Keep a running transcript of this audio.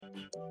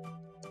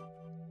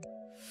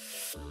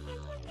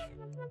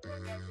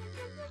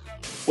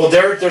Well,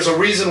 Derek, there's a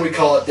reason we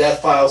call it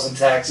Death Piles and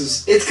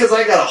Taxes. It's because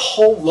I got a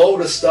whole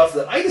load of stuff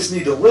that I just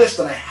need to list,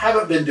 and I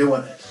haven't been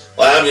doing it.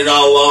 Well, Adam, you're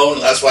not alone.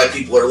 That's why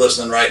people are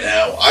listening right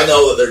now. I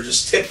know that they're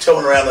just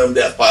tiptoeing around them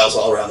death piles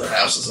all around their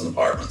houses and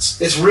apartments.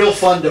 It's real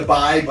fun to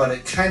buy, but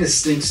it kind of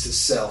stinks to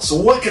sell. So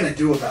what can I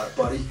do about it,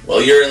 buddy?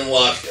 Well, you're in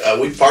luck.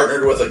 We've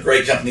partnered with a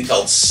great company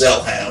called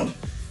Sellhound,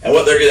 and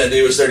what they're going to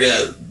do is they're going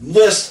to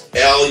list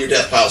all your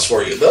death piles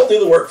for you. They'll do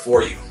the work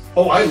for you.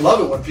 Oh, I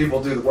love it when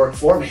people do the work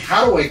for me.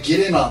 How do I get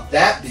in on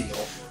that deal?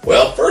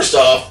 Well, first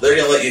off, they're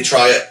going to let you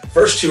try it.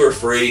 First 2 are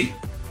free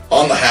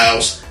on the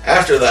house.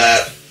 After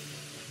that,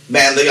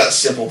 man, they got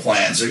simple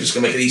plans. They're just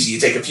going to make it easy. You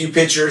take a few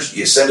pictures,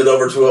 you send it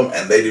over to them,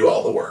 and they do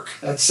all the work.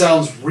 That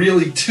sounds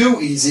really too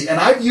easy, and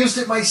I've used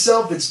it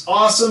myself. It's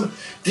awesome.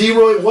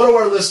 D-Roy, what do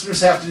our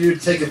listeners have to do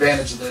to take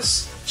advantage of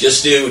this?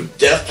 Just do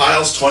Death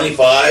Piles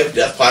 25,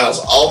 Death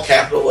Piles, all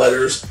capital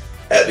letters,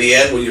 at the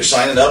end when you're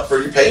signing up for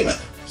your payment.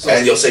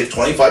 And you'll save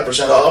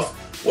 25%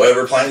 off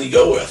whatever plan you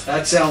go with.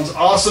 That sounds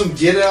awesome.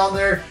 Get it on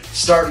there.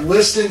 Start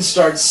listing,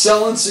 start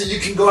selling, so you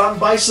can go out and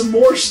buy some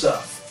more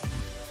stuff.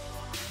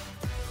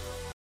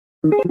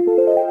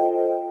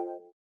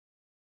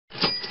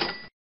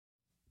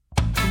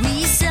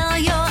 We sell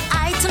your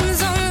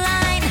items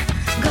online.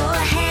 Go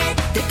ahead,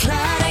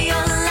 declutter your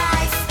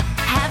life.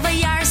 Have a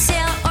yard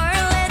sale or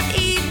let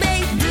eBay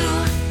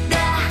do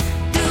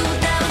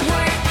the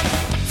work.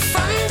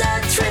 From the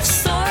thrift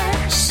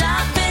store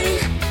shopping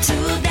to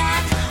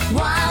that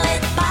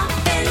wallet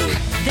popping.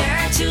 There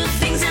are 2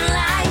 things in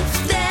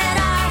life that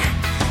are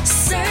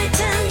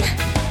certain.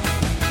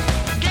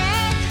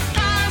 Death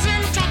piles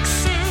and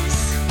taxes.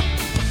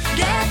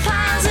 Death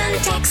piles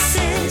and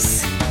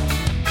taxes.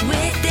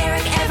 With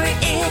Derek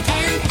Everett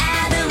and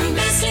Adam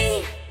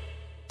Bisley.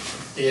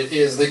 It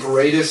is the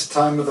greatest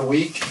time of the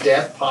week.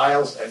 Death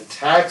Piles and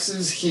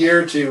Taxes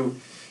here to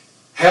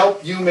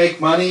help you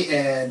make money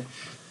and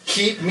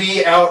keep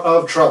me out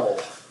of trouble.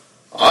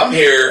 I'm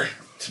here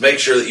to make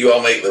sure that you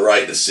all make the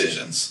right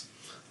decisions.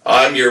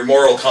 I'm your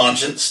moral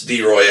conscience,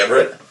 D-Roy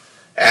Everett.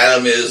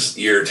 Adam is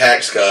your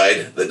tax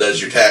guide that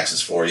does your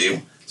taxes for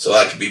you. So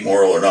that could be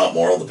moral or not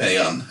moral, depending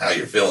on how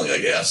you're feeling, I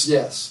guess.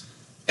 Yes.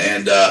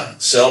 And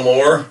sell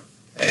more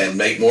and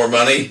make more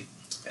money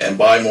and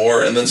buy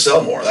more and then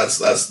sell more. That's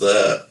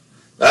the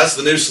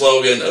new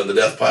slogan of the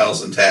Death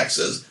Piles and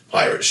Taxes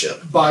pirate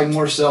ship. Buy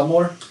more, sell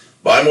more.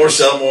 Buy more,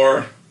 sell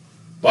more.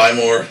 Buy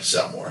more,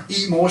 sell more.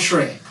 Eat more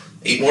shrimp.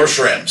 Eat more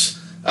shrimps.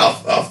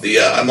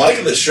 I'm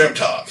liking this shrimp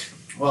talk.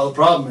 Well, the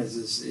problem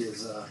is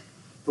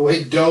the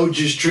way Doge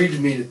has treated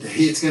me today.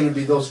 It's going to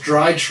be those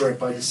dried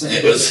shrimp I just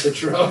sent you a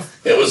picture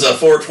of. It was a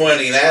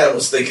 420, and Adam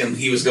was thinking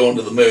he was going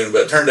to the moon,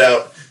 but it turned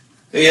out.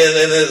 Yeah,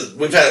 and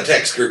we've had a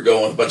text group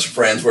going with a bunch of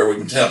friends where we've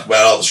been talking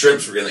about all the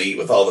shrimps we're going to eat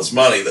with all this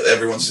money, that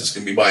everyone's just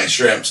going to be buying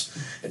shrimps.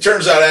 It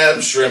turns out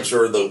Adam's shrimps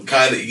are the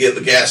kind that you get at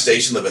the gas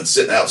station that have been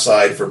sitting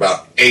outside for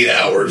about 8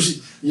 hours,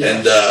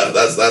 and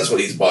that's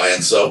what he's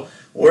buying. So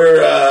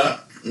we're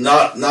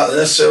not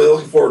necessarily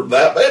looking forward to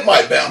that, but it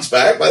might bounce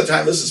back. By the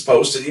time this is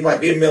posted, he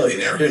might be a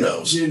millionaire. Who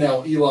knows? You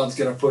know, Elon's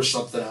going to push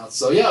something out.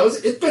 So, yeah,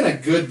 it's been a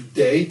good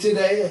day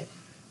today.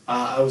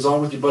 I was on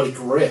with your buddy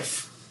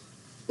Griff.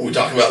 Are we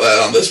talking about that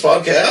on this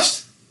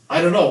podcast?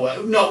 I don't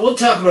know. No, we'll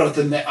talk about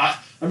it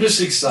I'm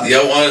just excited. You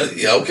don't want to?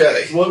 Yeah,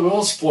 okay. We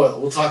won't spoil it.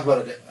 We'll talk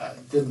about it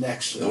the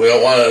next one. We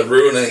don't want to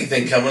ruin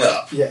anything coming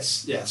up.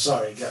 Yes. Yeah,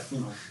 sorry.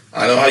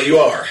 I know how you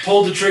are.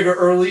 Pulled the trigger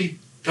early.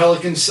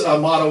 Pelican's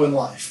motto in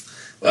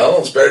life. Well,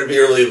 it's better to be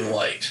early than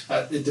late.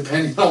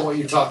 Depending on what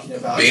you're talking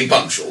about. Being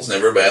punctual is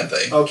never a bad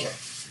thing. Okay.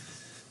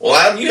 Well,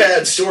 Adam, you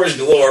had stories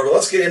galore, but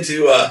let's get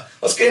into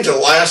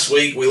last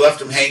week. We left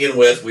him hanging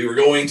with. We were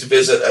going to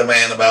visit a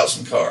man about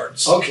some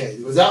cards. Okay,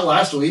 was that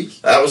last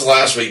week? That was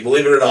last week.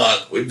 Believe it or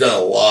not, we've done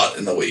a lot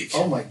in the week.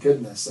 Oh my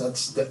goodness,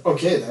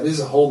 okay. That is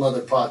a whole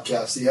nother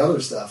podcast. The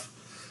other stuff.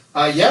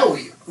 Are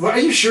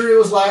you sure it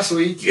was last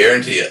week?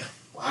 Guarantee it.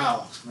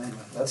 Wow, man,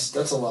 that's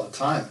a lot of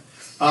time.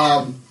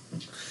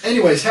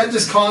 Anyways, had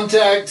this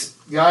contact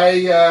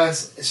guy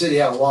said he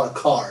had a lot of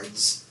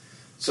cards.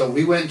 So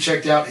we went and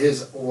checked out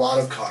his lot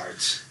of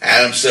cards.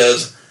 Adam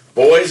says,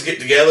 boys,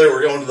 get together.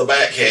 We're going to the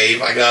Bat Cave.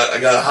 I got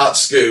a hot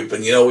scoop.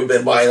 And, we've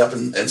been buying up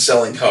and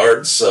selling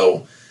cards.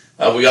 So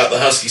we got the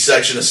Husky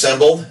section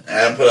assembled.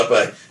 Adam put up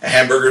a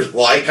hamburger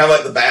light, kind of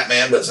like the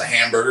Batman, but it's a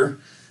hamburger.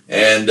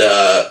 And,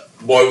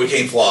 boy, we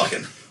came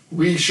flocking.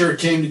 We sure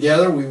came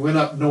together. We went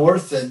up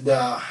north and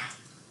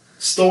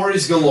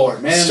stories galore.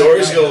 Man,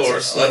 stories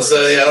galore.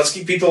 Let's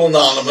keep people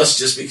anonymous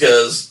just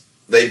because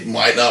they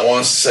might not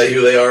want us to say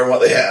who they are and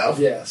what they have.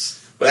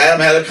 Yes. But Adam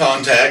had a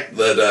contact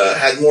that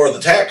had more of the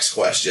tax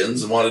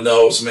questions and wanted to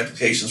know some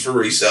implications for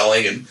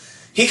reselling. And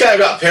he kind of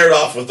got paired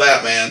off with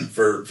that man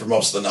for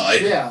most of the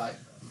night. Yeah.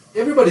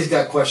 Everybody's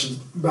got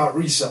questions about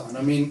reselling.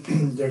 I mean,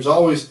 there's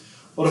always,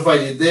 what if I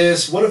did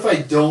this? What if I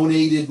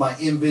donated my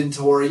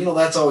inventory?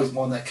 That's always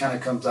one that kind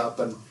of comes up.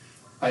 And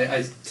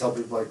I tell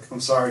people, I'm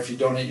sorry, if you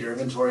donate your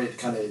inventory, it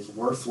kind of is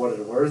worth what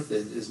it's worth.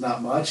 It is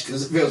not much,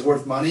 because if it was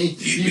worth money,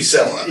 you'd be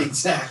selling it.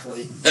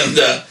 Exactly. And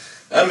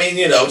I mean,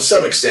 to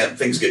some extent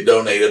things get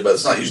donated, but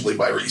it's not usually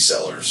by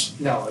resellers.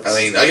 No, it's, I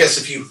mean, I guess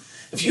if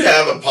you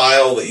have a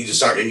pile that you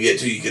just aren't going to get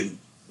to, you can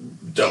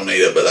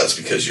donate it, but that's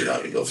because you're not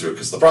going to go through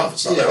because the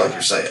profit's not there, like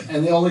you're saying.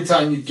 And the only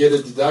time you get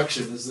a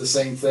deduction is the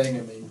same thing.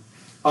 I mean,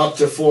 up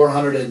to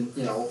 $400 and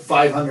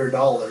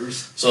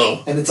 $500.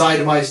 So, and it's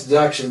itemized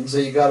deduction, so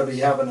you got to be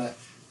having a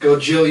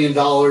gajillion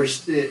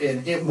dollars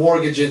in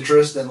mortgage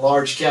interest and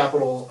large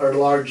capital or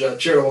large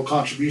charitable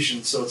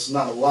contributions. So it's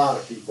not a lot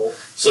of people.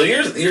 so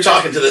you're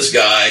talking to this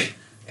guy,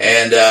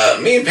 and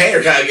me and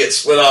Painter kind of get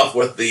split off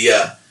with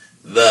the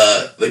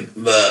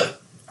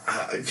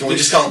can we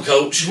just call him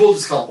Coach? We'll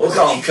just call him. We'll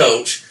call him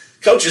Coach.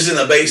 Coach is in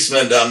the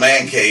basement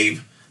man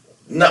cave.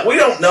 No, we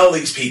don't know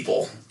these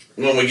people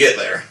when we get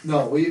there.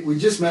 No, we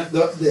just met.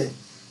 The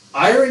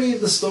irony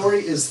of the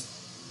story is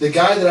the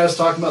guy that I was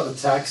talking about, the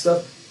tax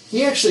stuff,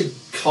 he actually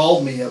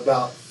called me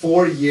about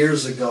 4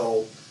 years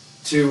ago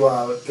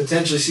to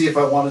potentially see if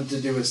I wanted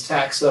to do his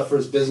tax stuff for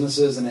his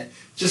businesses, and it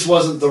just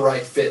wasn't the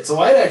right fit. So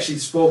I had actually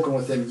spoken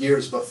with him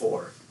years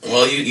before.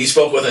 Well, you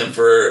spoke with him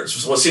for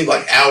what seemed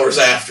like hours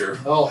after.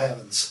 Oh,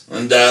 heavens.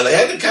 And they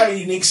had a kind of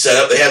unique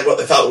setup. They had what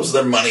they thought was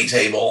their money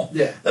table.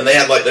 Yeah. Then they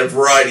had like their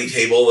variety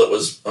table that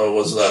was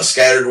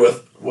scattered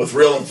with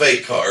real and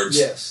fake cards.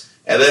 Yes.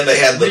 And then they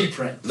had the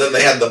reprint. Then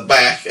they had the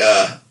back.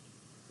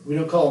 We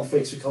don't call them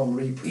fakes, we call them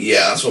reprints.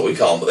 Yeah, that's what we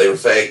call them, but they were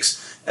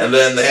fakes. And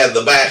then they had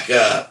the back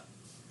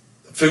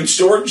food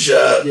storage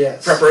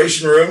Yes.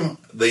 preparation room.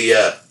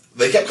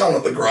 They kept calling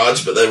it the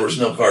garage, but there was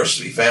no cars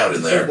to be found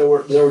in there.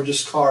 There were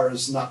just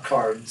cars, not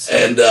cards.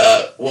 And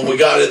when we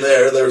got in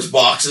there was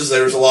boxes.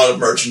 There was a lot of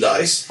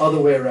merchandise. Other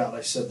way around,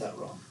 I said that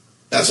wrong.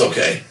 That's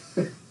okay.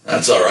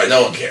 That's all right.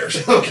 No one cares.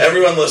 Okay.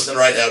 Everyone listening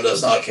right now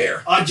does not care.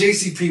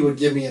 JCP would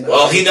give me an...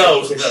 Well, he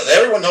knows.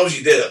 Everyone knows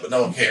you did it, but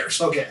no one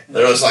cares. Okay.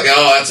 They're just like,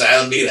 oh, that's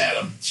Adam being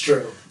Adam. It's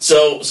true.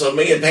 So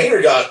me and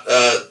Painter got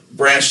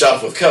branched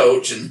off with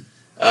Coach, and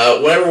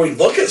whenever we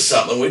look at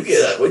something, we'd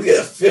get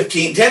a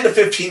 10 to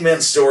 15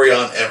 minute story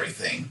on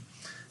everything.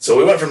 So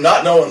we went from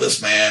not knowing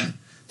this man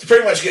to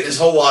pretty much getting his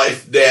whole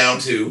life down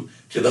to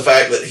the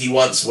fact that he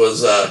once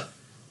was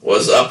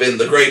up in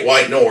the Great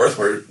White North,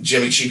 where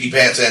Jimmy Cheapy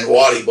Pants and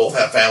Waddy both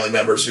have family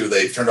members who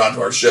they've turned on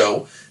to our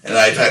show, and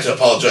I've had to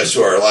apologize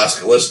to our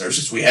Alaska listeners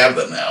since we have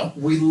them now.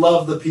 We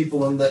love the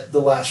people in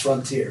the last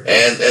frontier.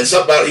 And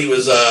something about he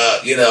was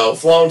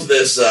flown to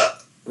this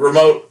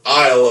remote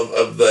isle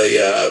of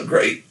the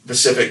Great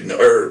Pacific,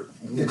 or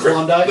The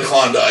Klondike?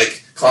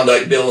 the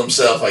Klondike Bill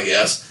himself, I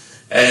guess.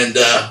 And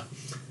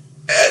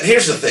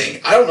here's the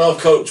thing: I don't know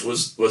if Coach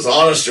was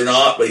honest or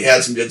not, but he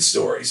had some good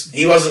stories.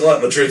 He wasn't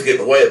letting the truth get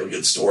in the way of a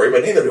good story,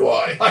 but neither do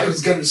I. I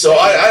was going to say... So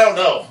I don't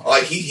know.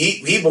 Like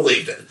he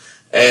believed it,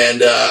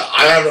 and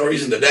I have no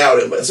reason to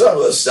doubt him. But some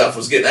of this stuff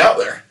was getting out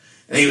there,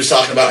 and he was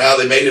talking about how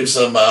they made him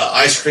some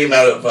ice cream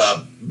out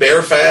of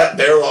bear fat,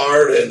 bear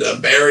lard,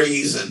 and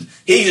berries, and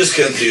he just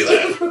couldn't do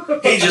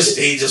that.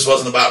 he just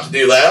wasn't about to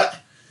do that.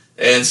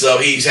 And so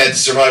he had to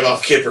survive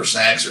off Kipper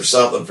snacks or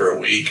something for a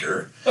week,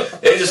 or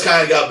it just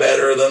kind of got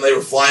better. Then they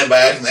were flying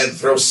back and they had to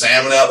throw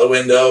salmon out the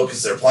window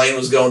because their plane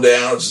was going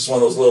down. It's just one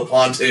of those little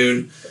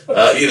pontoon,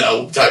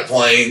 type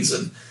planes.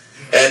 And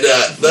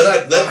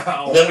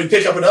then we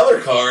pick up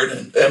another card,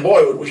 and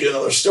boy, would we get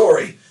another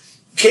story.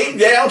 Came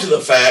down to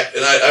the fact,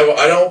 and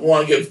I don't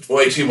want to give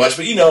away too much,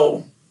 but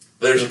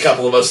there's a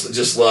couple of us that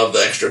just love the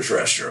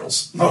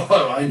extraterrestrials.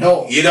 Oh, I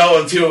know.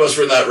 And two of us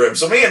were in that room.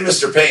 So me and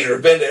Mr. Painter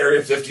have been to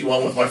Area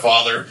 51 with my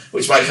father,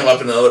 which might come up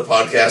in another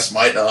podcast,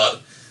 might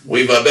not.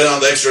 We've been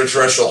on the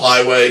extraterrestrial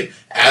highway.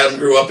 Adam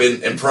grew up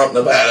in Pahrump,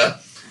 Nevada.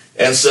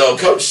 And so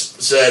Coach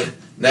said,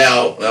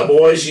 now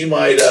boys, you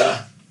might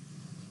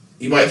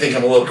think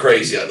I'm a little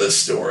crazy at this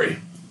story.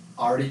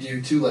 Already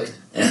do, too late.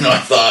 And I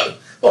thought,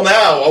 well,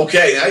 now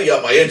you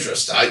got my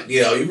interest.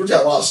 You were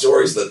telling a lot of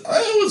stories that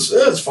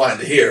it was fine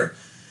to hear.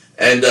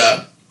 And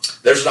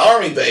there's an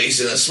Army base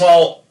in a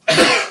small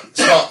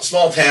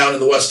town in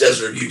the West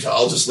Desert of Utah.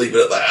 I'll just leave it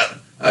at that.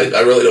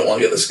 I really don't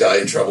want to get this guy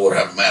in trouble or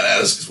have him mad at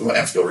us because we might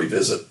have to go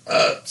revisit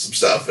some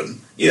stuff,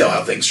 and you know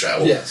how things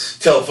travel. Yes.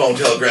 Telephone,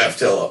 telegraph,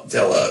 tell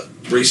a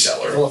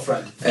reseller. Tell a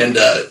friend. And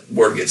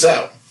word gets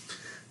out.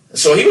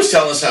 So he was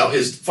telling us how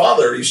his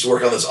father used to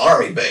work on this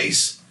Army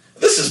base.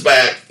 This is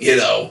back,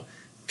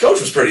 Coach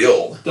was pretty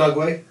old.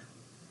 Dugway?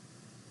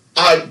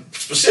 I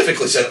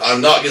specifically said,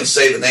 I'm not going to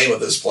say the name of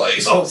this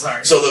place. Oh,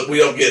 sorry. So that we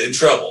don't get in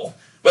trouble.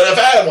 But if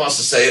Adam wants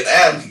to say it,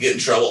 Adam can get in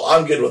trouble.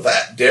 I'm good with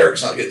that.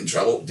 Derek's not getting in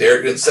trouble.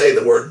 Derek didn't say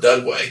the word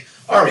Dugway,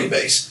 Army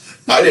base.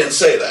 I didn't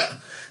say that.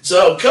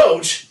 So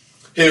Coach,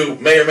 who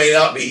may or may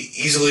not be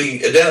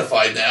easily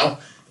identified now,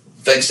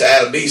 thanks to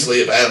Adam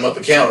Beasley of Adam Up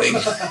Accounting,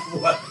 on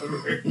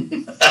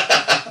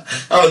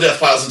the Death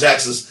Piles and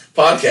Taxes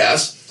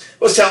podcast,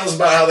 was telling us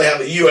about how they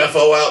have a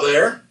UFO out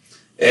there.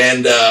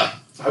 And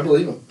I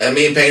believe him. And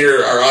me and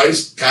Painter, our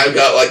eyes kind of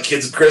got like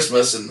kids at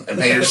Christmas, and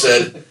Painter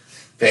said,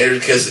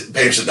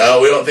 no,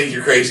 we don't think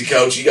you're crazy,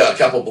 Coach. You got a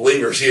couple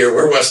believers here.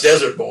 We're West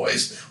Desert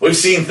boys. We've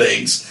seen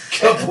things.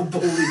 Couple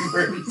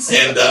believers.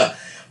 And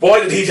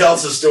Boy, did he tell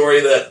us a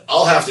story that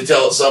I'll have to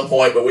tell at some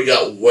point, but we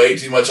got way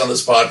too much on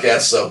this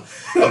podcast. So,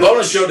 a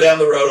bonus show down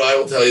the road, I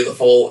will tell you the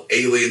full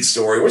alien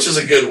story, which is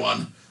a good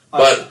one.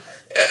 But,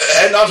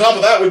 and on top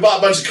of that, we bought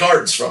a bunch of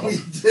cards from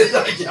him. We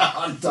did, yeah,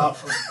 on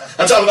top of that.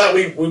 On top of that,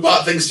 we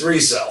bought things to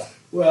resell.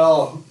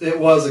 Well, it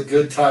was a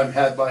good time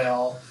had by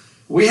all.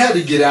 We had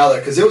to get out of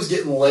there because it was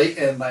getting late,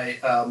 and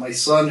my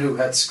son, who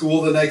had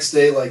school the next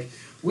day, like,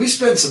 we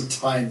spent some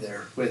time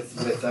there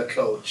with a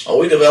coach. Oh,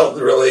 we developed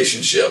the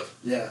relationship.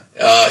 Yeah.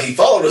 He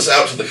followed us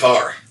out to the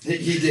car.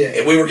 He did.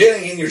 And we were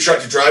getting in your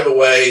truck to drive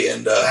away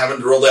and having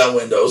to roll down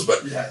windows.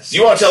 But Yes. do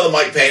you want to tell the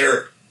Mike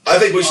Painter? I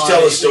think we should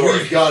tell the story.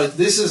 We've got it.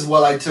 This is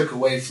what I took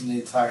away from the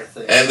entire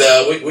thing.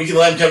 And we can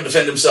let him come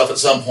defend himself at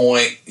some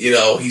point. You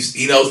know,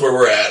 he knows where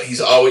we're at.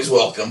 He's always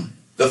welcome.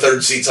 The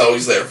third seat's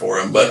always there for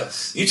him. But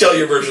Yes. you tell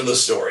your version of the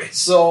story.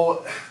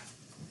 So,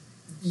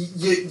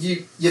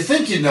 you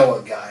think you know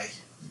a guy.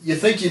 You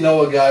think you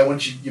know a guy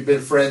once you've been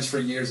friends for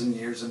years and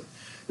years, and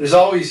there's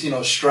always,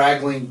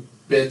 straggling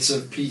bits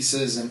of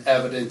pieces and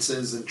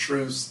evidences and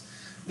truths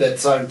that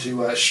time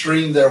to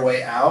stream their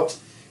way out.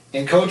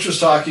 And Coach was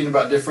talking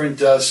about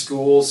different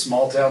schools,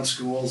 small town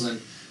schools,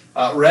 and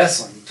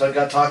wrestling.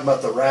 Got talking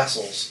about the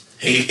wrestles.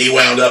 He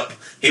wound up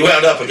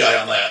a guy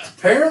on that.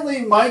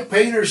 Apparently, Mike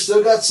Painter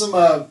still got some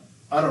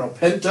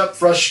pent up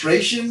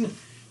frustration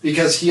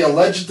because he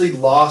allegedly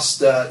lost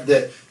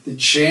the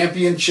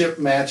championship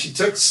match. He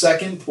took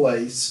second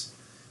place,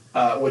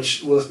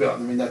 which, let's be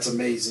honest, I mean, that's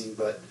amazing,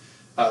 but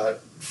I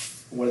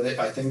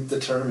think the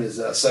term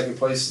is second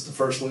place is the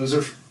first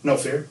loser. No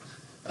fear.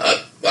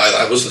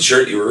 That was the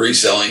shirt you were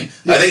reselling.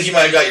 Yeah. I think you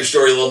might have got your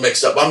story a little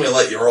mixed up. I'm going to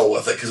let you roll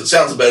with it because it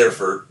sounds better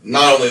for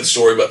not only the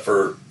story but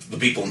for the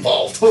people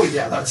involved. Oh,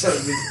 yeah, that's what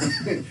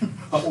I mean.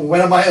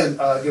 When am I going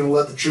to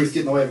let the truth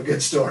get in the way of a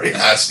good story?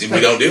 We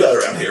don't do that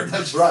around here.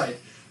 That's right.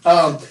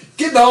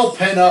 Getting all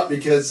pent up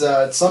because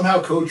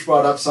somehow Coach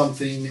brought up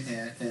something,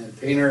 and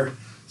Painter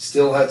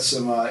still had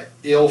some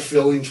ill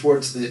feeling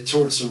towards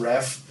the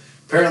ref.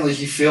 Apparently,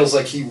 he feels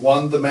like he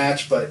won the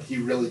match, but he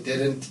really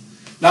didn't.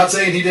 Not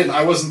saying he didn't.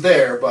 I wasn't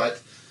there, but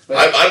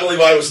I believe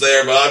I was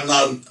there, but I'm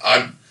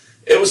not.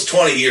 It was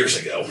 20 years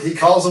ago. he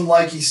calls them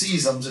like he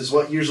sees them. Is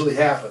what usually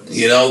happens.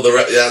 You know,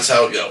 that's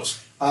how it goes.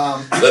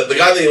 The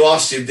guy that he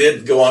lost to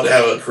did go on to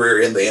have a career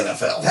in the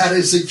NFL. That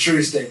is a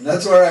true statement.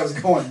 That's where I was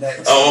going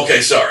next. Oh,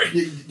 okay, sorry.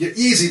 You're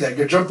easy then.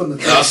 You're jumping the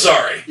train. No,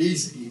 sorry.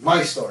 Easy.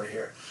 My story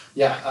here.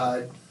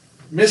 Yeah,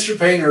 Mr.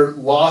 Painter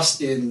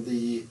lost in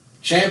the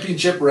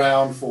championship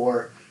round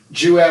for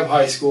Juab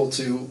High School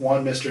to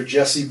one Mr.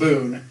 Jesse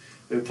Boone,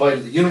 who played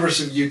at the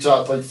University of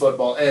Utah, played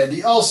football, and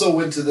he also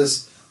went to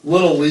this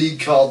little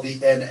league called the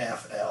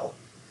NFL.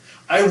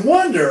 I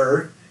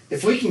wonder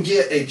if we can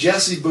get a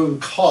Jesse Boone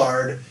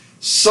card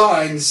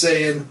signed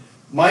saying,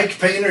 Mike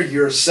Painter,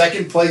 you're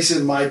second place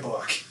in my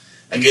book.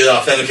 And get it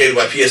authenticated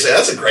by PSA.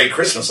 That's a great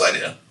Christmas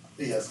idea.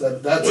 Yes,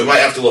 that's. We might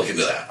have to look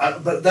into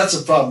that. But that's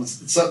a problem.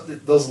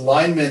 Those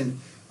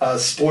lineman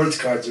sports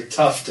cards are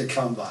tough to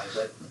come by.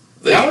 But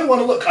now I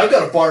want to look. I've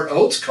got a Bart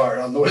Oates card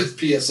on the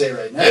PSA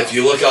right now. If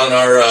you look on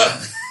our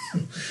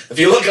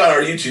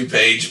YouTube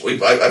page,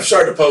 I've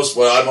started to post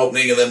what I'm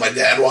opening, and then my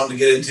dad wanted to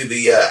get into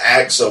the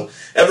act. So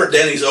Everett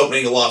Denny's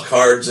opening a lot of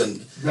cards, and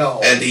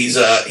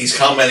he's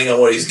commenting on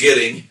what he's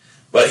getting.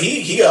 But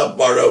he got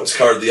Bart Oates'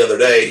 card the other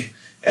day,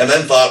 and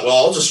then thought,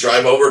 well, I'll just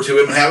drive over to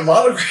him and have him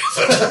autograph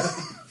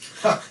it.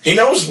 He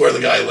knows where the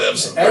guy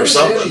lives or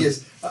something.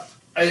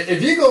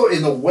 If you go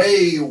in the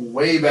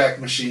way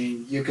back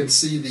machine, you can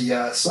see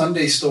the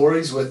Sunday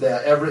stories with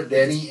Everett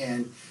Denny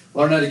and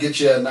learn how to get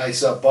you a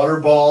nice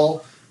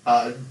butterball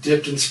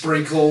dipped in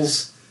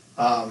sprinkles.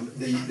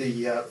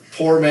 The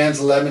poor man's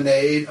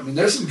lemonade. I mean,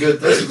 there's some good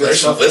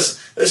stuff. This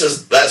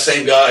is that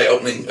same guy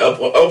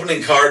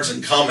opening cards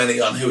and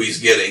commenting on who he's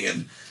getting,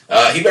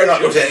 and he better not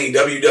go to any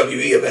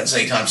WWE events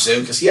anytime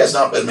soon because he has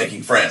not been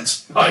making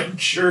friends. I'm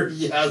sure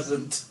he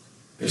hasn't.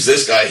 Who's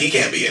this guy? He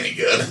can't be any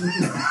good.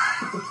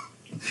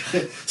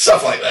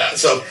 Stuff like that.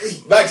 So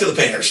back to the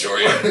Painter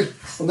story.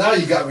 Well, now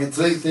you got me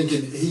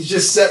thinking he's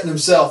just setting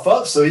himself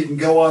up so he can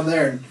go on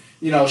there and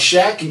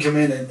Shaq can come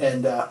in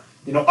and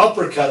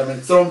uppercut him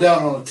and throw him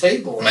down on a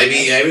table.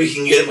 Maybe we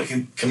can get him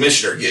a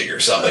commissioner gig or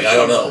something. I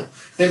don't know.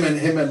 Him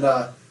and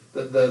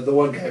the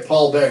one guy,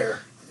 Paul Bear.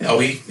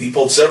 He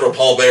pulled several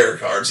Paul Bear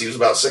cards. He was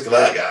about sick of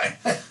that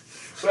guy.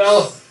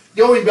 Well,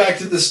 going back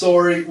to the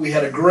story, we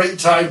had a great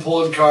time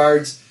pulling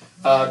cards.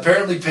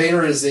 Apparently,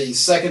 Painter is a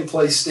second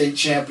place state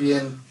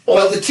champion.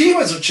 Well, the team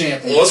is a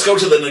champion. Well, let's go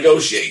to the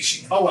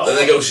negotiation. Oh, well. The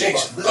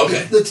negotiation.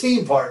 Okay. The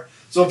team part.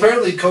 So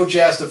apparently, Coach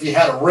asked if he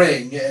had a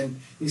ring, and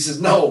he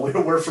says, "No,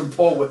 we're from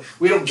Poland.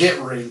 We don't get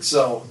rings."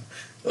 So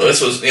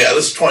this was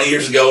 20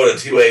 years ago at a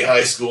 2A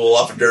high school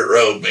off a dirt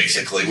road,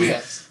 basically.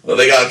 Well,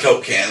 they got a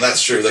Coke can.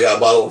 That's true. They got a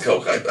bottle of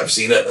Coke. I've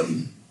seen it,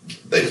 and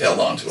they've held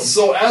on to them.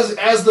 So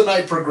as the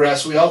night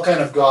progressed, we all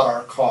kind of got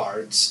our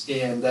cards,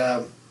 and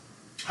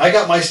I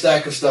got my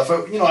stack of stuff.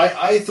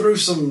 I threw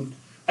some.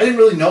 I didn't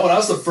really know, and I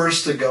was the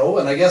first to go.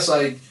 And I guess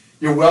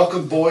you're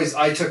welcome, boys.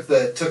 I took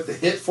the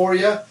hit for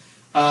you.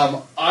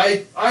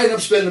 I ended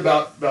up spending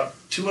about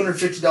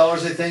 $250, I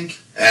think.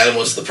 Adam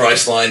was the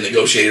Priceline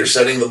negotiator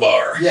setting the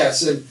bar.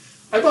 Yes, and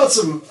I bought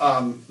some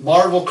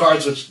Marvel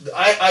cards, which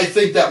I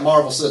think that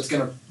Marvel set's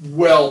going to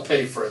well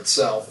pay for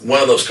itself.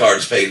 One of those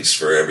cards pays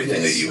for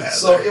everything Yes. that you had.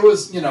 So there. it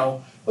was,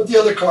 but the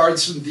other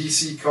cards from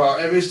DC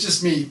cards, it was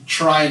just me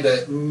trying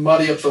to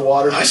muddy up the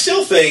water. I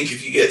still think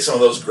if you get some of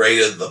those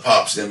graded, the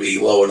pop's going to be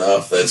low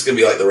enough that it's going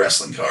to be like the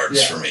wrestling cards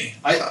Yeah. for me.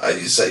 I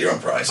You set your own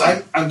price.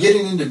 I'm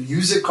getting into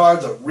music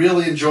cards. I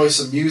really enjoy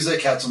some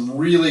music. Had some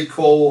really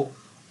cool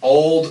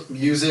old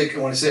music.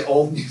 And when I say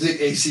old music,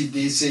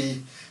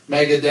 AC/DC,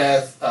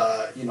 Megadeth.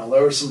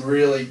 There was some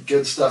really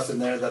good stuff in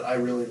there that I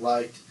really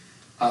liked.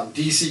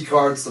 DC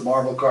cards, the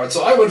Marvel cards.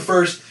 So I went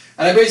first,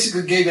 and I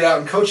basically gave it out.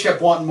 And Coach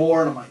kept wanting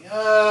more, and I'm like,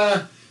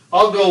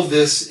 I'll go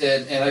this,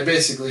 and I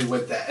basically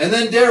went that. And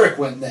then Derek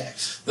went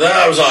next. Then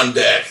I was on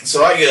deck.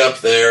 So I get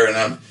up there, and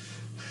I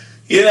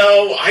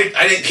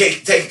didn't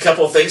take a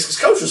couple of things because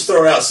Coach was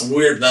throwing out some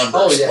weird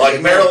numbers. Oh, yeah, like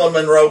yeah. Marilyn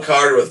Monroe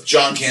card with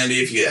John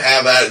Kennedy, if you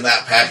have that in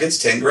that pack,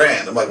 it's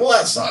 $10,000. I'm like, well,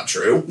 that's not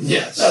true.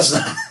 Yes. That's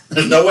not,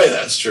 there's no way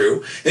that's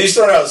true. And he's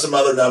throwing out some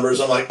other numbers.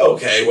 I'm like,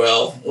 okay,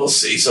 well, we'll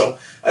see. So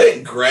I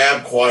didn't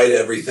grab quite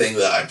everything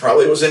that I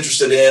probably was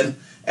interested in.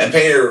 And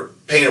Painter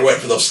went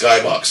for those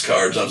Skybox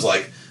cards. I was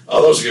like,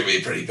 oh, those are going to be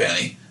a pretty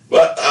penny.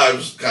 But I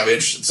was kind of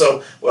interested.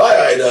 So what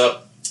I eyed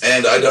up,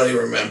 and I don't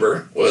even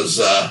remember, was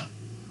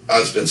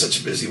it's been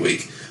such a busy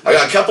week. I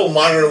got a couple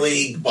minor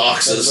league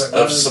boxes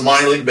of some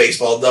minor league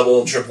baseball, double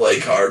and triple A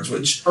cards,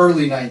 which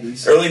Early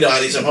 90s. early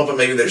 90s. I'm hoping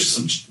maybe there's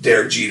some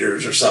Derek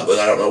Jeters or something.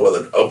 I don't know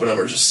whether to open them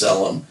or just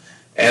sell them.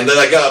 And then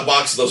I got a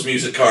box of those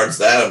music cards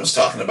that Adam was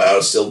talking about,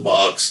 a steel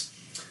box.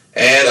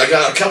 And I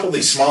got a couple of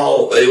these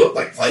small, they look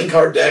like playing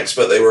card decks,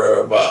 but they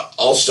were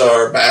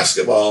all-star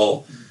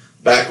basketball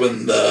back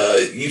when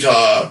the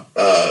Utah,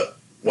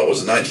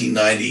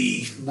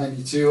 1990?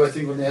 92, I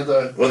think, when they had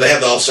the... When they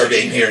had the All-Star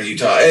game here in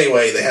Utah.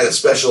 Anyway, they had a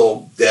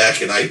special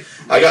deck, and I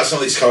got some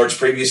of these cards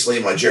previously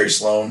in my Jerry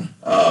Sloan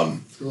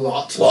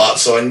lot.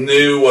 so I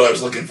knew what I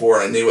was looking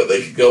for, and I knew what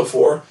they could go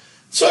for.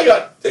 So I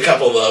got a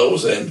couple of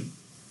those, and...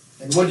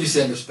 And what did you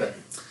say to spend?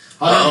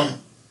 I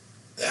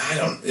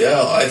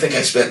think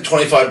I spent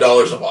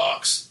 $25 a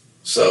box.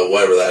 So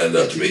whatever that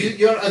ended up to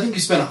be. I think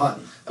you spent $100.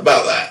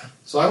 About that.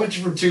 So I went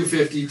from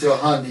 $250 to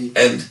 $100.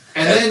 And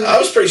then I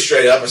was pretty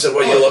straight up. I said,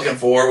 what are you looking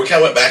for? We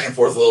kind of went back and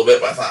forth a little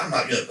bit, but I thought,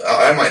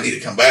 I might need to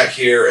come back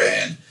here.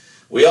 And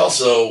we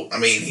also,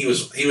 he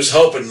was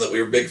hoping that we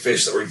were big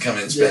fish that were going to come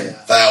in and spend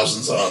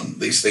thousands on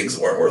these things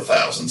that weren't worth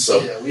thousands. So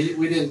yeah, we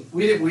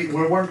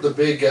weren't the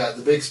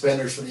big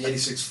spenders for the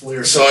 86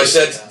 Fleer. So I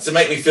said, to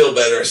make me feel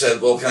better, I said,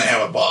 well, can I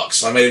have a box?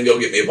 So I made him go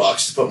get me a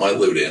box to put my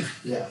loot in.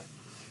 Yeah.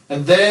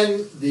 And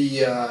then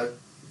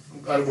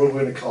what are we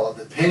going to call it?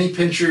 The penny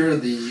pincher,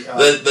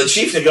 the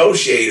chief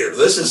negotiator.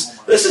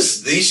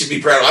 These should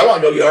be proud. I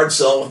want to go yard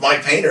selling with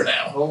Mike Painter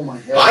now. Oh my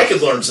God! I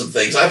could learn some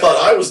things. I thought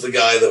I was the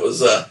guy that was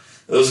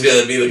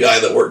going to be the guy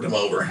that worked him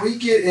over. We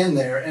get in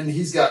there, and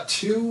he's got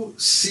 2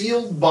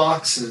 sealed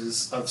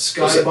boxes of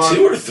Skybox. Was it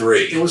 2 or 3?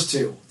 It was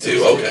 2.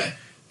 Okay.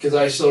 Because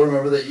I still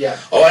remember that. Yeah.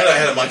 Oh, and I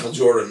had a Michael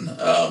Jordan.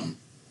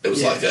 It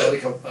was like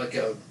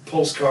a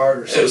postcard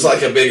or something. It was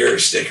like a bigger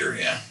sticker.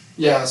 Yeah.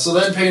 Yeah, so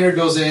then Painter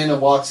goes in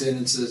and walks in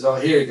and says, oh,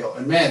 here you go.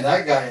 And man,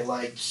 that guy,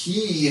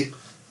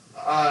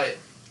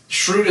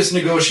 shrewdest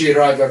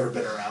negotiator I've ever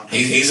been around.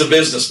 He's a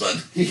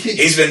businessman.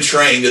 He's been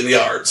trained in the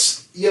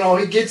arts. He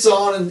gets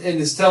on and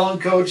is telling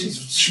Coach, he's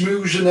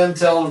schmoozing them,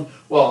 telling him,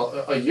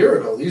 well, a year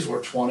ago, these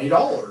were $20.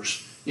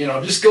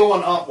 Just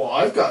going up, well,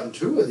 I've gotten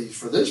 2 of these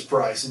for this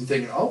price, and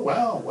thinking, oh,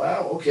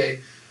 wow,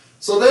 okay.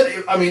 So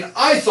then,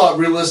 I thought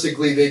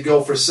realistically they'd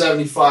go for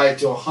 75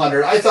 to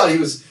 100. I thought it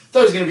was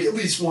going to be at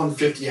least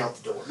 150 out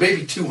the door,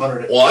 maybe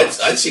 200. Well,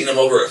 I'd seen them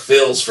over at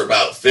Phil's for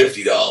about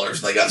 $50, and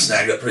they got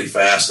snagged up pretty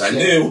fast. And I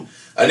knew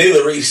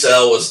the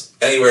resale was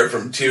anywhere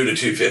from $2 to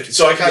 $250,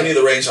 so I kind of knew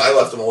the range. So I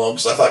left them alone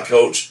because I thought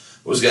Coach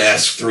was going to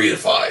ask $3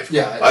 to $5.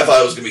 Yeah, I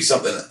thought it was going to be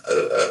something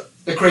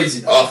a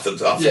crazy number. off the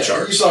charts.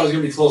 You thought it was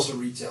going to be close to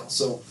retail.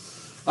 So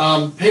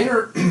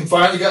Painter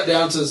finally got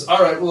down and says,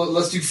 all right, well,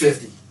 let's do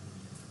 50.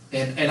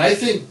 And I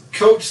think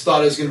Coach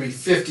thought it was going to be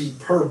 50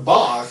 per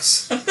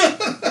box,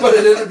 but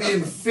it ended up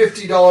being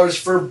 $50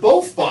 for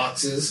both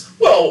boxes.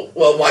 Well,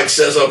 Mike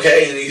says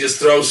okay, and he just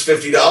throws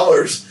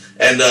 $50,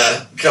 and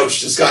Coach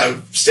just kind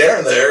of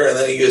staring there, and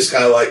then he just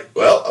kind of like,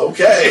 well,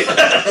 okay.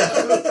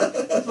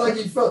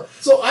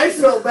 So I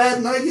felt bad,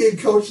 and I gave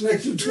Coach an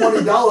extra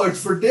 $20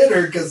 for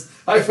dinner because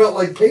I felt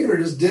like Painter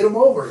just did him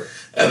over.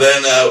 And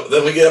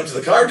then we get up to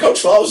the car.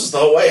 Coach follows us the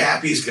whole way,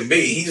 happy as can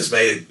be. He just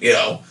made it,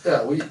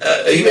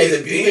 he made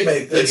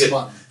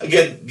a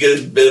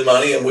good bit of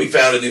money, and we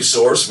found a new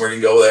source, and we're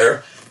going to go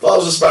there.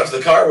 Follows us back to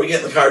the car. We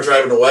get in the car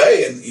driving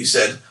away, and you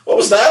said, what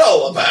was that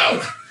all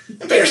about?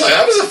 And Painter's like,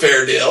 that was a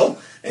fair deal.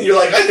 And you're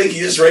like, I think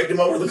you just raked him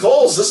over the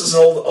coals. This is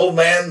an old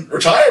man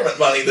retirement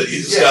money that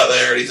you just got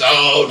there. And he's,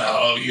 oh,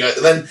 no.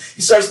 And then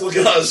he starts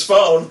looking on his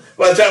phone.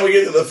 By the time we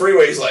get to the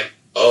freeway, he's like,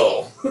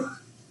 oh.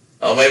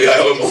 Oh, maybe I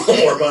owe him a little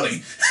more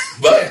money.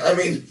 But, I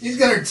mean... He's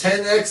going to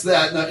 10x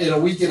that in a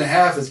week and a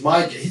half as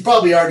my guess. He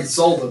probably already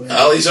sold them.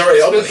 Oh, he's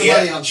already opened the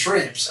money on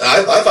shrimps.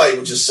 I thought he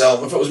would just sell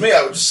them. If it was me,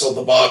 I would just sold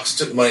the box,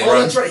 took the money and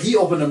run. That's right. He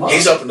opened them up.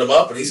 He's opened them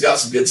up, and he's got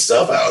some good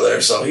stuff out of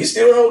there, so he's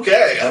doing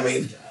okay. I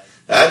mean,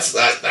 that's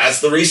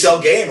the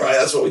resale game, right?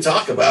 That's what we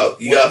talk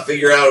about. You got to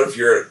figure out if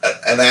you're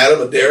an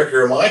Adam, a Derek,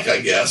 or a Mike,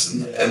 I guess.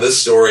 And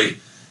this story,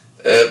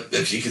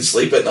 if you can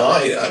sleep at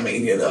night, I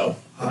mean,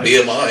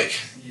 be a Mike.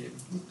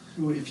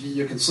 If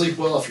you can sleep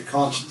well if your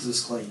conscience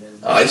is clean.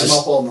 And I'm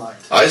up all night.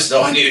 I just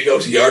know I need to go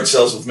to yard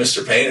sales with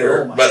Mr.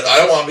 Painter, but I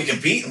don't want to be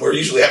competing. We're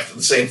usually after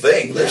the same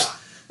thing.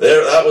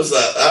 That was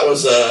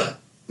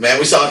man.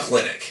 We saw a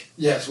clinic.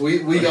 Yes,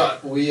 we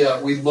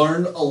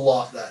learned a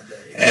lot that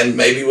day. And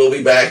maybe we'll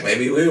be back.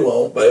 Maybe we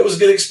won't. But it was a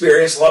good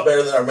experience. A lot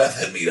better than our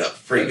meth head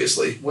meetup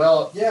previously.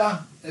 Well, yeah,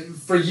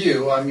 for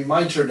you. I mean,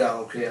 mine turned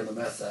out okay on the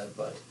meth head,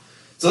 but.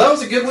 So that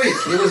was a good week.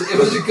 It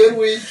was a good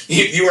week.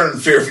 You weren't in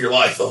fear for your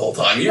life the whole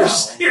time. You're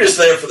just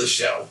there for the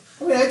show.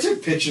 I mean, I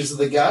took pictures of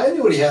the guy. I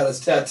knew what he had as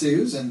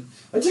tattoos, and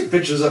I took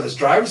pictures of his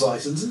driver's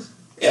licenses.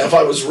 Yeah, if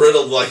I was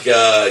riddled like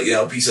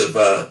a piece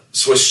of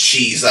Swiss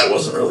cheese, that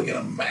wasn't really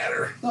going to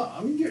matter. No,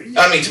 I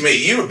mean, to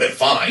me, you would have been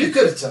fine. You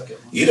could have took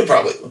it. You'd have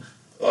probably.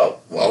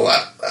 Well,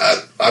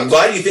 I'm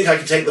glad you think I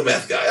can take the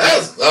meth guy.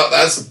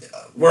 That's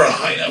we're on a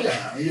high note.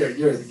 Yeah,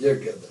 you're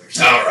good there.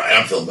 So. All right,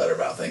 I'm feeling better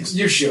about things.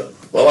 You should.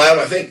 Well, Adam,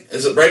 I think,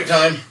 is it break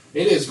time?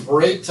 It is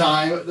break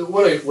time.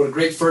 What a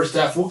great first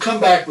half. We'll come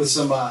back with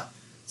some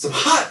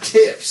hot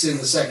tips in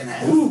the second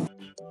half. Ooh.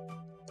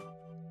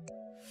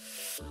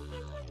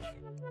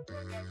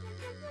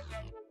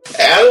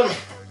 Adam,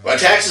 my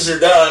taxes are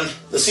done.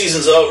 The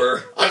season's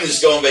over. I can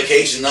just go on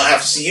vacation and not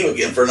have to see you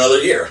again for another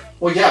year.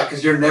 Well, yeah,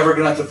 because you're never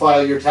going to have to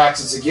file your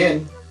taxes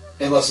again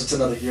unless it's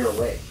another year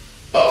away.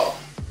 Oh.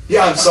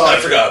 Yeah, I'm sorry. I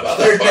forgot about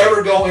that. They're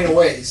never going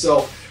away.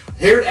 So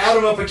here at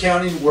Adam Up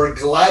Accounting, we're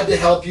glad to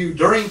help you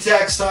during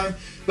tax time.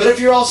 But if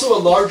you're also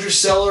a larger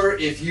seller,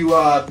 if you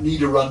need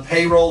to run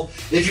payroll,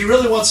 if you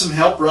really want some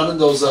help running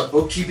those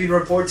bookkeeping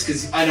reports,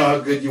 because I know how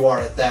good you are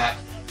at that,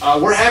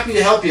 we're happy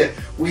to help you.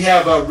 We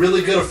have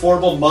really good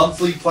affordable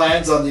monthly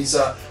plans on these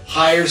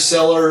higher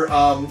seller,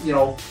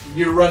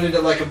 you're running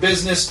it like a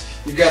business,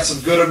 you've got some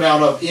good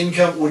amount of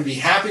income, we'd be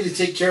happy to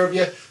take care of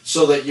you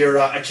so that your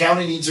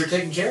accounting needs are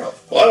taken care of.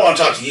 Well, I don't want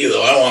to talk to you,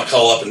 though. I don't want to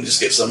call up and just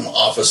get some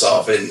office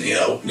off in,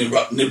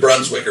 New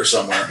Brunswick or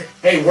somewhere.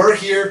 Hey, we're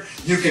here.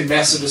 You can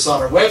message us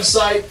on our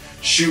website,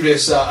 shoot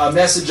us a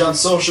message on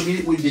social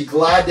media. We'd be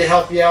glad to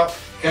help you out,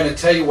 kind of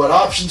tell you what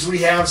options we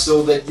have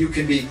so that you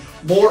can be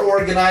more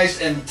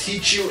organized and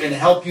teach you and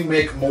help you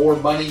make more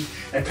money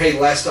and pay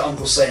less to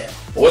Uncle Sam.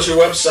 Well, what's your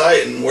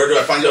website and where do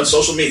I find you on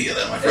social media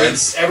then, my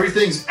friends?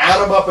 Everything's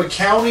Adam Up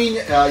Accounting.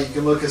 You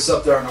can look us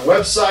up there on our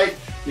website.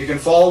 You can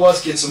follow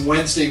us, get some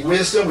Wednesday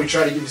wisdom. We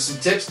try to give you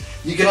some tips.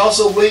 You can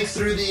also link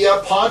through the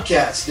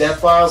podcast, Death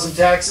Files and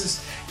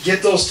Taxes.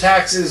 Get those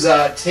taxes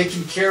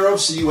taken care of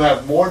so you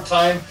have more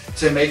time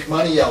to make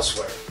money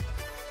elsewhere.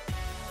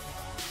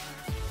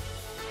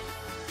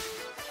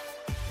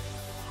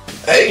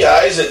 Hey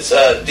guys, it's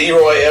D.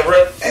 Roy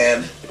Everett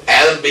and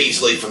Adam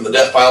Beasley from the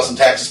Death Files and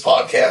Taxes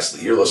podcast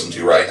that you're listening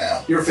to right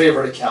now. Your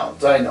favorite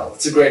accountant, I know.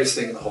 It's the greatest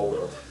thing in the whole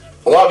world.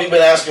 A lot of you have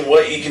been asking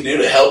what you can do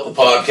to help the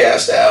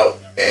podcast out,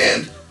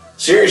 and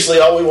seriously,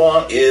 all we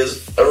want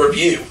is a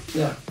review.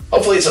 Yeah.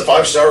 Hopefully it's a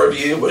 5-star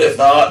review, but if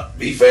not,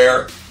 be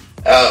fair,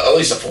 at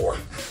least a 4.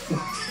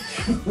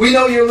 We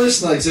know you're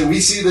listening. Like I said,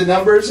 we see the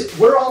numbers.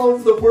 We're all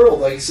over the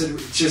world. Like I said,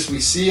 it's just we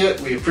see it.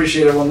 We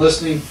appreciate everyone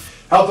listening.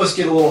 Help us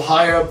get a little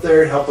higher up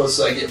there. Help us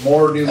get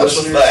more new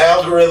listeners. With the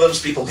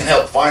algorithms, people can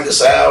help find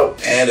us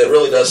out, and it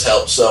really does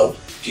help. So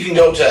if you can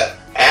go to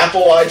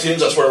Apple, iTunes,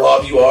 that's where a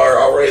lot of you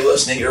are already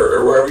listening,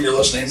 or wherever you're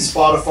listening.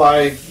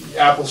 Spotify,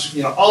 Apple,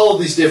 all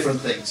of these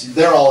different things.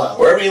 They're all out.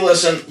 Wherever you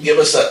listen, give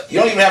us you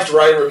don't even have to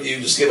write a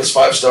review, just give us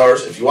 5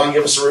 stars. If you want to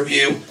give us a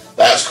review,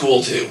 that's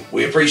cool too.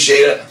 We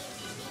appreciate it,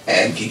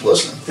 and keep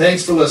listening.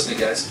 Thanks for listening,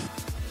 guys.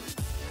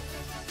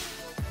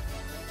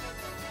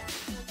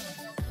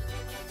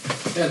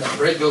 And the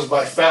break goes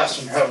by fast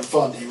when you're having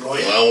fun, D-Roy.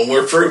 Well, when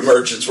we're fruit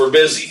merchants, we're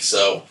busy,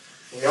 so...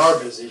 We are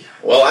busy.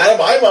 Well,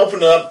 I'm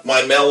opening up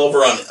my mail over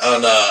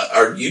on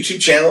our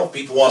YouTube channel. If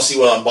people want to see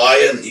what I'm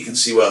buying, you can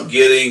see what I'm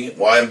getting,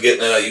 why I'm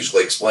getting it. I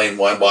usually explain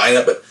why I'm buying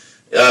it, but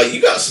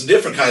you got some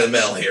different kind of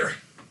mail here.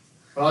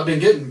 Well, I've been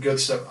getting good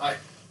stuff.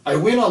 I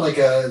went on like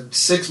a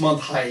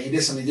 6-month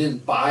hiatus and I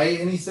didn't buy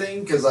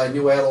anything because I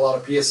knew I had a lot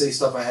of PSA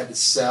stuff I had to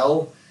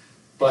sell.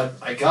 But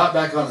I got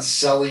back on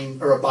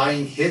a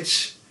buying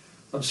hitch.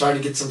 I'm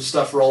starting to get some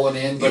stuff rolling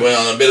in. You went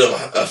on a bit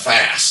of a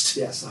fast.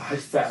 Yes, I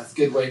fast.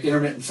 Good way,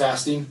 intermittent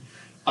fasting.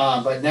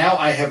 But now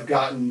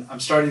I'm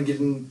starting to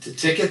get into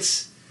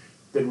tickets.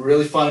 Been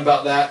really fun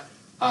about that.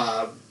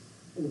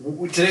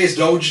 Today is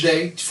Doge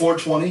Day,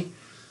 420.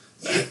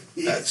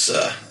 That's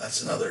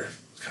another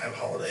kind of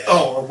holiday.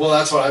 Oh, well,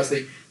 that's what I was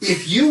thinking.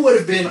 If you would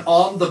have been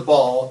on the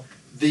ball,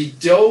 the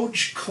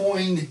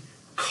Dogecoin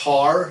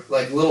car,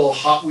 like little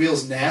Hot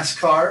Wheels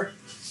NASCAR,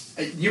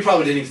 You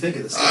probably didn't even think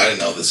of this. I didn't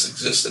know this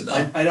existed.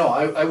 No. I know.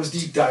 I was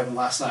deep diving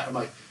last night. I'm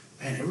like,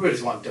 man,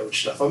 everybody's wanting Doge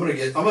stuff. I'm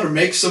gonna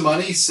make some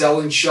money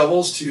selling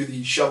shovels to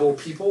the shovel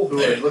people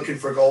who are looking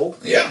for gold.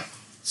 Yeah.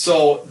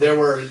 So there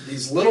were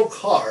these little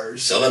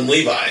cars. Sell them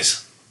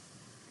Levi's.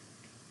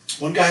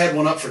 One guy had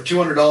one up for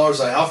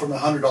 $200. I offered him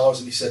 $100,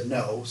 and he said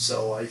no.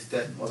 So I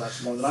said, well,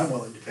 that's more than I'm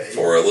willing to pay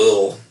For a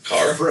little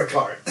car? For a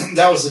car.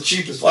 That was the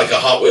cheapest. Like one. a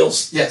Hot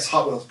Wheels? Yes,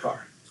 Hot Wheels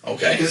car.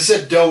 Okay. Because it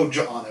said Doge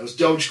on it. It was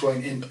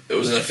Dogecoin in. It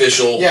was an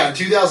official. Yeah, in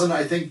 2000,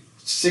 I think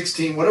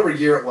 16, whatever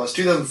year it was,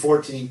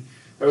 2014,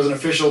 there was an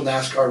official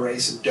NASCAR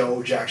race, and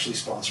Doge actually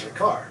sponsored a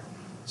car.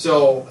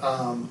 So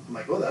I'm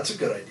like, well, that's a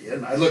good idea.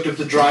 And I looked up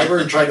the driver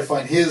and tried to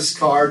find his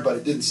card, but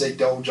it didn't say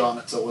Doge on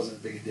it, so it wasn't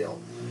a big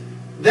deal.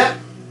 That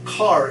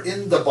car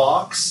in the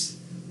box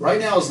right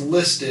now is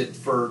listed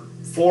for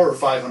 $400 or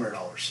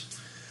 $500.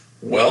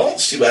 Well,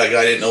 it's too bad a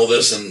guy didn't know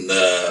this and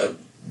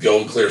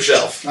go and clear a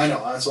shelf. I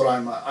know, that's what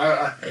I'm.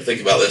 Or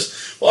think about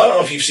this. Well, I don't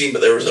know if you've seen,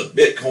 but there was a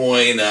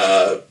Bitcoin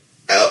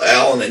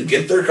Allen and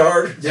Ginther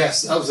card.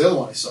 Yes, that was the other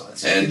one I saw.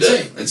 It's And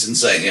insane. it's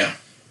insane, yeah.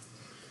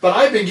 But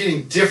I've been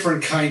getting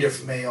different kind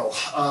of mail.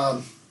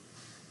 I'm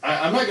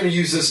not going to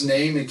use this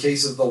name in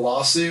case of the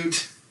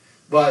lawsuit,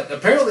 but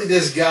apparently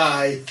this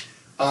guy,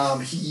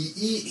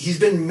 he's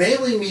been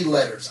mailing me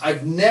letters.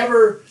 I've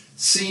never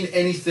seen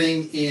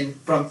anything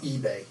from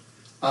eBay.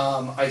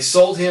 I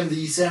sold him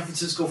the San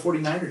Francisco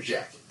 49ers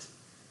jacket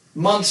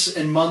months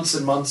and months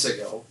and months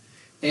ago,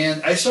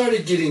 and I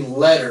started getting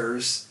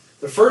letters.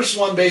 The first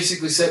one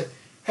basically said,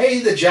 hey,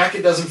 the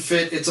jacket doesn't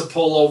fit, it's a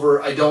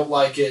pullover, I don't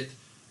like it,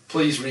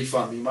 please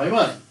refund me my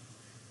money.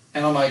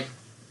 And I'm like,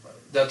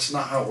 that's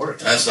not how it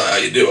works. That's not how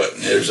you do it.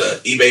 There's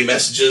eBay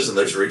messages and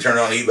there's a return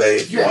on eBay.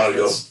 If you Yeah, want to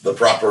go the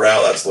proper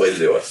route, that's the way to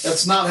do it.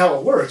 That's not how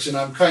it works, and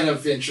I'm kind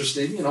of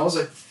interested, you know. I was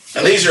like,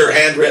 And these are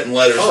handwritten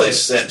letters Oh, they yeah.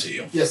 sent to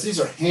you. yes, these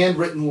are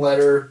handwritten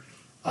letter.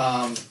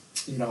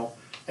 You know,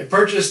 I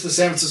purchased the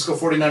San Francisco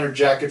 49er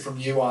jacket from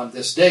you on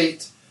this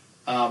date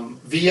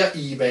via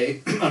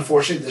eBay.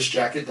 Unfortunately, this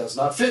jacket does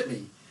not fit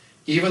me,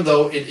 even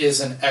though it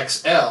is an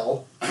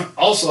XL.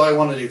 Also, I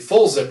wanted a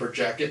full zipper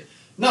jacket,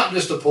 not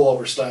just a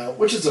pullover style,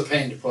 which is a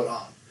pain to put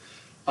on.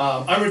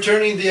 I'm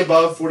returning the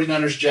above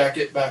 49ers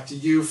jacket back to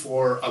you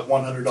for a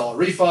 $100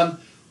 refund.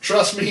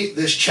 Trust me,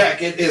 this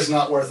jacket is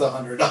not worth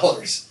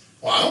 $100.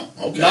 Wow.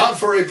 Okay. Not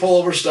for a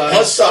pullover style.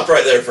 Let's stop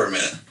right there for a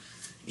minute.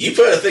 You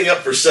put a thing up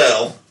for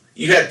sale.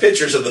 You had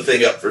pictures of the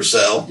thing up for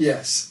sale.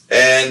 Yes,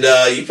 And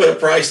you put a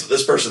price that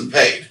this person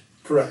paid.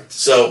 correct.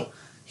 So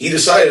he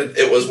decided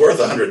it was worth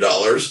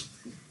 $100.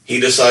 He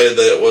decided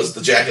that it was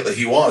the jacket that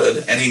he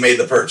wanted, and he made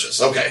the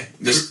purchase. Okay.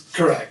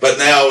 Correct. But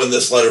now in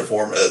this letter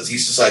form,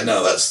 he's decided,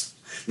 no, that's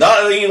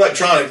not an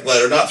electronic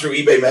letter, not through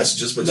eBay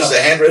messages, but just No.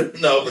 a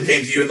handwritten note that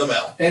came to you in the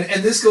mail. And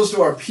this goes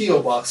to our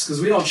P.O. box,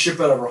 because we don't ship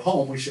out of our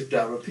home, we ship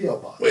out of a P.O.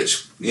 box.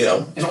 Which, you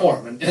know, In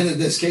Orem. And in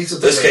this case,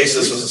 it's this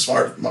was a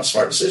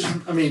smart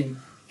decision. I mean,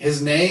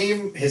 his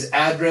name, his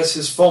address,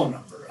 his phone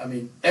number. I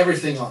mean,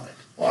 everything on it.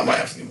 Well, I might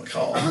have to give him a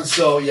call.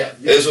 So, yeah.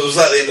 Was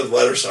that the end of the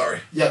letter? Sorry.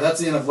 Yeah, that's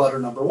the end of letter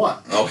number 1.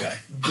 Okay.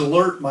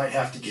 Glurt might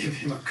have to give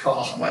him a I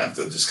call. might have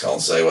to just call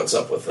and say what's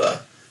up with,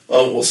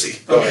 well, we'll see.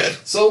 Go ahead.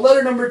 So,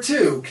 letter number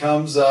 2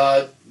 comes,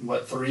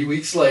 3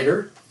 weeks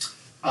later.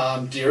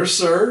 Dear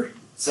Sir,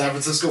 San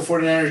Francisco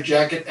 49ers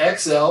jacket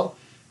XL.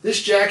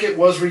 This jacket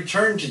was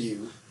returned to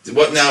you.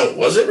 What now?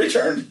 Was it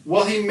returned?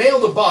 Well, he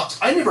mailed a box.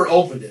 I never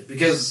opened it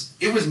because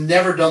it was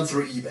never done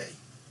through eBay.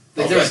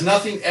 Like, there was Okay.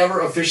 nothing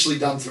ever officially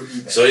done through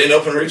eBay. So he didn't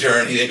open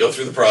return. He didn't go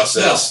through the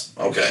process.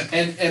 Okay.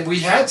 and we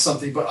had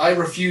something, but I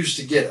refused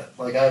to get it.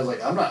 Like, I was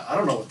like, I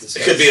don't know what this It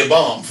is. could be a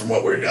bomb from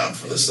what we're doing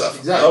for this stuff.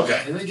 Exactly.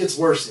 Okay. And it gets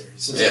worse here.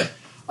 He says,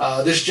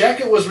 Yeah. this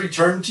jacket was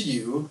returned to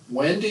you.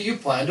 When do you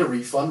plan to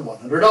refund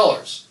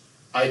 $100?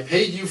 I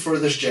paid you for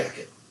this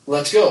jacket.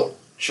 Let's go.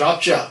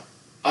 Chop chop.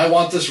 I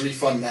want this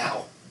refund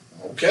now.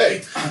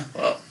 Okay.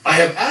 Well, I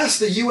have asked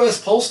the U.S.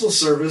 Postal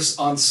Service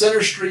on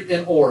Center Street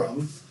in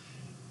Orem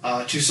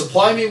to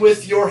supply me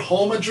with your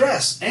home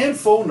address and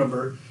phone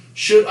number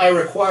should I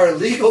require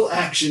legal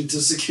action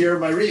to secure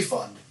my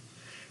refund.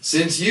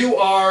 Since you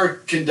are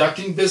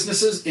conducting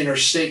businesses,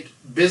 interstate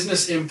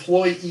business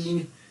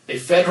employee, a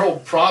federal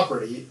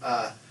property,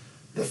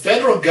 the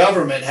federal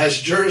government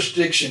has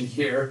jurisdiction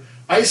here.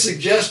 I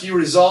suggest you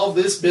resolve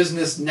this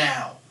business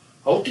now.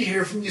 Hope to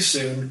hear from you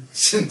soon.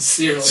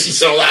 Sincerely.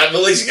 so at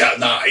least he got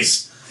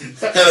nice.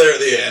 There at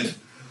the end.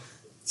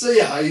 So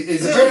yeah,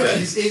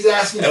 he's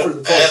asking for the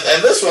And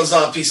post. this one's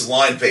not a piece of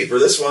line paper.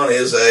 This one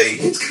is a.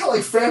 It's got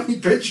like family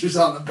pictures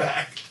on the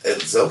back.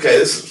 It's okay.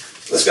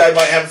 This guy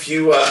might have a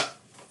few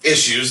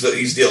issues that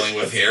he's dealing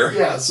with here.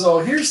 Yeah, so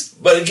here's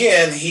But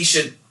again, you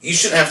shouldn't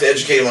have to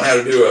educate him on how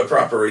to do a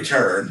proper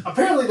return.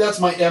 apparently that's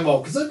my MO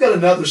because I've got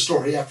another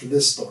story after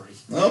this story.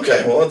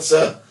 Okay, well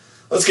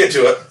let's get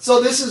to it. So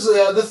this is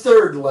the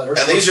third letter.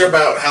 And these are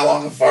about how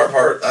long far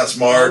apart? That's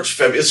March,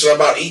 February. It's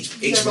about each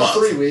about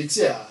month. 3 weeks,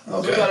 yeah.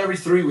 Okay. About every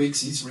 3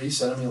 weeks he's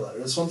resending me a letter.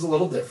 This one's a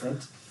little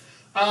different.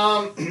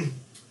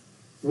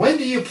 When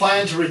do you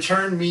plan to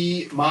return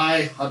me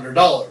my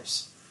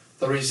 $100?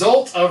 The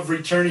result of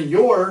returning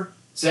your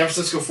San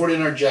Francisco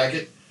 49er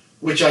jacket,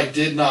 which I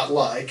did not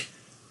like,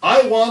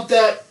 I want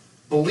that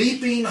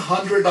bleeping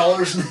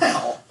 $100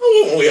 now.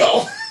 Oh, we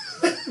all.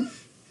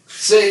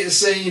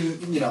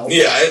 Saying, you know.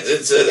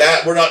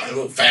 Yeah, we're not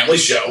a family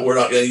show. We're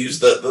not going to use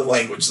the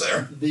language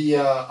there.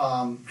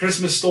 The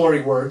Christmas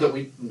story word that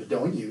we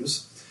don't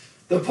use.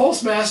 The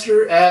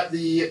postmaster at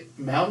the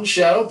Mountain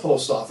Shadow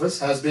Post Office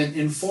has been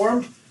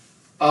informed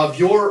of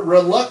your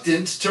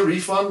reluctance to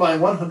refund my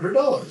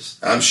 $100.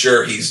 I'm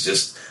sure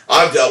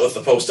I've dealt with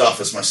the post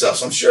office myself,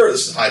 so I'm sure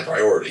this is high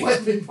priority. I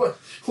mean,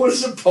 what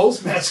is a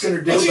postmaster going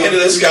to do? Looking into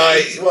this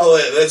guy,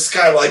 well, that's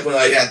kind of like when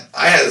I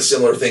had a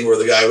similar thing where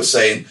the guy was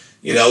saying,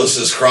 you know, this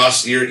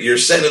is you're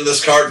sending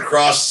this card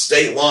across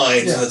state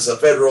lines, and it's a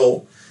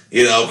federal,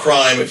 you know,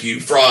 crime if you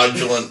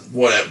fraudulent,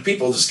 whatever.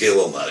 People just get a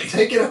little nutty.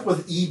 Take it up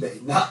with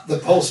eBay, not the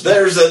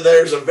postmaster.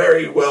 There's a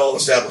very well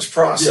established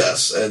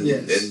process, and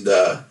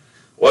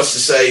what's to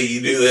say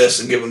you do this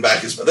and give him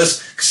back his money?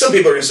 Cause some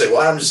people are going to say,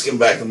 well, I'm just giving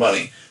back the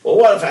money. Well,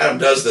 what if Adam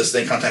does this,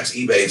 then contacts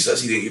eBay and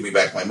says he didn't give me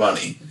back my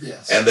money?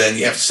 Yes. And then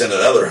you have to send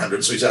another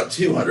 100, so he's out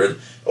 200,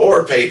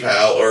 or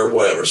PayPal, or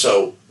whatever.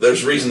 So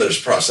there's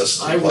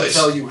processes in place.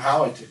 I will tell you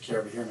how I took care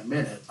of it here in a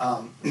minute.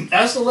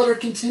 As the letter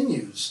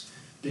continues,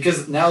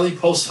 because now the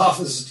post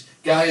office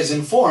guy is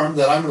informed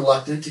that I'm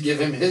reluctant to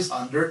give him his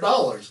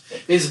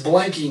 $100, his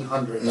blanking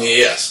 $100.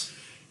 Yes.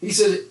 He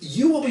said,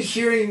 you will be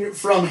hearing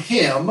from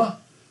him,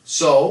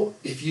 so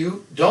if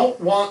you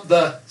don't want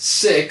the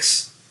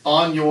 6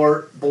 on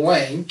your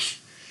blank,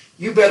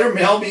 you better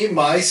mail me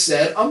my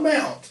said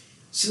amount.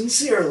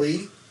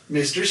 Sincerely,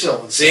 Mr.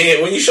 So-and-so.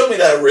 See, when you showed me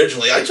that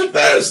originally, I took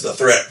that as the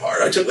threat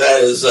part. I took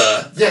that as,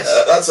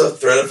 that's a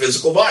threat of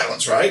physical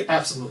violence, right?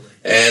 Absolutely.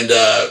 And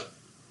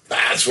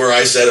that's where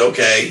I said,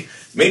 okay,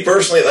 me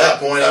personally at that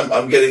point,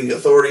 I'm getting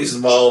authorities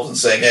involved and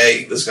saying,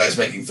 hey, this guy's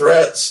making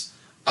threats.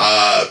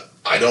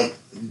 I don't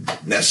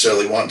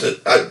necessarily want to,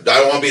 I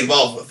don't want to be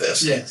involved with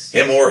this. Yes.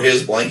 Him or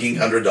his blanking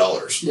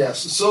 $100. Yes.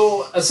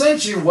 So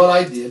essentially what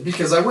I did,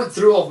 because I went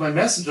through all of my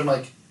message, I'm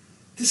like,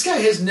 this guy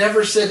has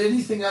never said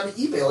anything on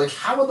eBay. Like,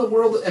 how in the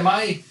world am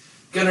I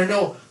going to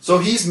know? So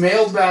he's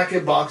mailed back a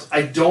box.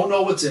 I don't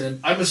know what's in it.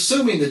 I'm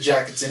assuming the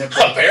jacket's in it.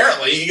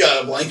 Apparently, you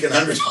got a blanking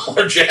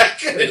 $100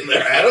 jacket in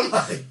there, Adam.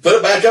 Put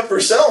it back up for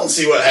sale and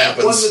see what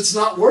happens. One that's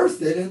not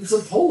worth it, and it's a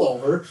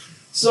pullover.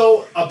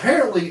 So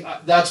apparently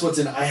that's what's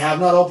in it. I have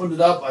not opened it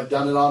up. I've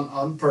done it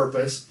on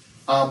purpose.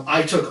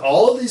 I took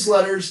all of these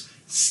letters,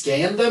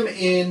 scanned them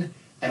in,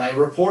 and I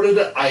reported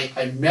it. I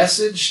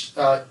messaged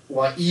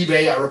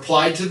eBay. I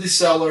replied to the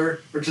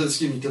seller, or to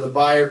the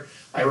buyer.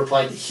 I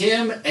replied to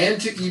him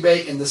and to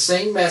eBay in the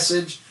same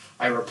message.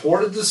 I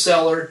reported the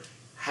seller.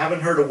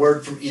 Haven't heard a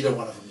word from either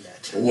one of them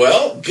yet.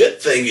 Well, good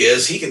thing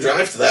is he can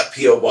drive to that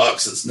P.O.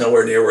 box that's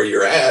nowhere near where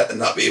you're at and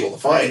not be able to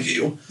find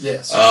you.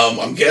 Yes.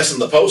 I'm guessing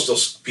the postal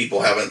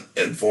people haven't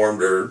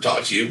informed or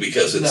talked to you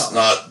because it's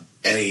not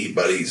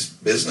anybody's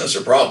business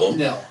or problem.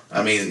 No.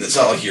 I mean, it's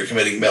not like you're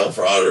committing mail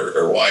fraud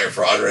or wire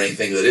fraud or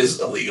anything that is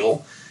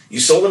illegal. You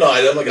sold an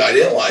item, a guy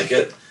didn't like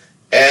it,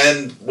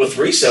 and with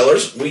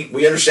resellers,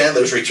 we understand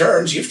there's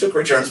returns. You've took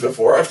returns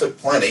before. I've took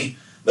plenty.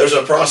 There's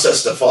a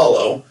process to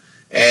follow,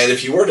 and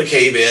if you were to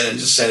cave in and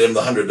just send him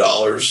the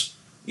 $100,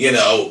 you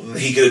know,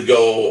 he could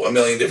go a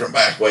million different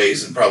back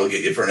ways and probably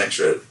get you for an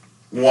extra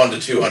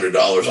 $100 to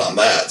 $200 on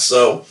that.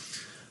 So,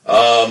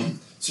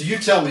 so you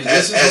tell me,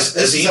 has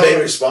eBay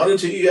responded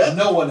to you yet?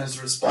 No one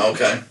has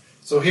responded. Okay.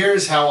 So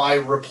here's how I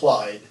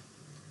replied.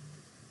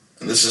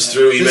 And this is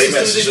through eBay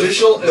messages. The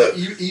official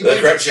the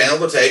correct channel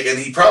to take, and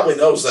he probably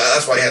knows that.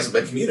 That's why he hasn't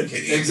been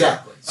communicating.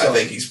 Exactly. So,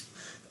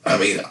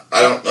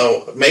 I don't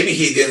know. Maybe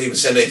he didn't even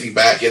send anything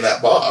back in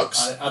that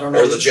box. I don't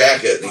know. Or the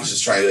jacket, and he's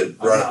just trying to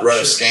run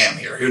a scam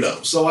here. Who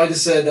knows? So I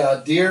just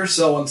said, Dear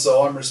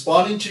so-and-so, I'm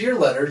responding to your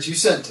letters you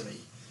sent to me.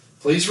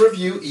 Please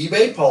review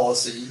eBay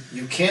policy.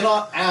 You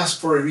cannot ask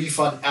for a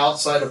refund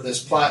outside of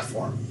this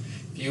platform.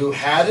 If you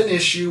had an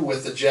issue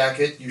with the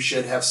jacket, you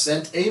should have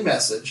sent a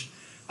message.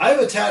 I've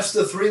attached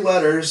the 3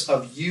 letters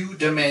of you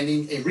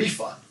demanding a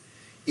refund.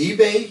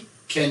 eBay,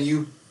 can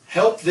you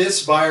help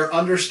this buyer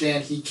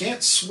understand he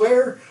can't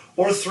swear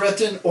or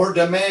threaten or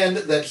demand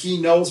that he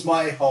knows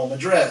my home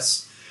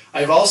address?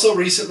 I've also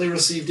recently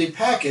received a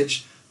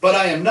package, but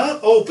I am not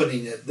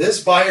opening it.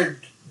 This buyer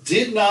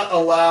did not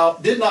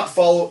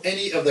follow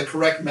any of the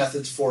correct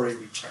methods for a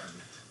return.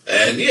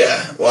 And you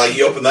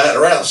open that and a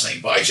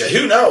rattlesnake bites you.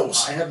 Who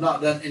knows? I have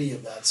not done any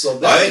of that. So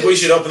I think we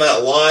should open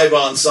that live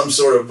on some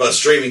sort of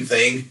streaming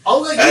thing. I'll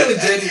let you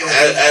and Danny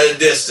at a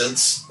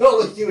distance. I'll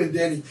let you and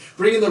Danny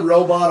bringing the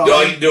robot on.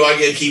 Do I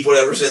get to keep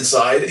whatever's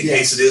inside in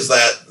case it is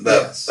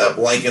that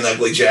blank and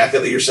ugly jacket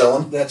that you're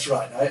selling? That's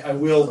right. I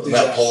will do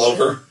that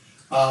pullover.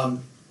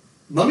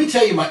 Let me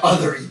tell you my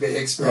other eBay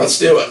experience. Let's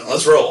do it.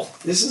 Let's roll.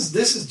 This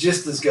is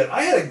just as good.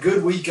 I had a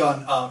good week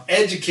on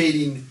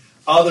educating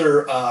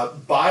other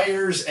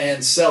buyers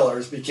and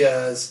sellers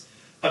because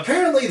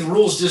apparently the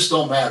rules just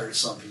don't matter to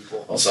some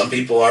people. Well, some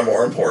people are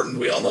more important.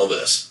 We all know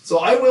this. So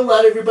I will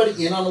let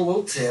everybody in on a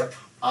little tip.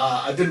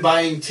 I've been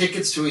buying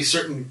tickets to a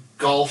certain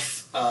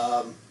golf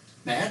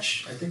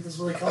match. I think that's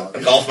what they call A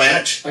it. golf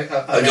match? A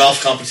A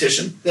golf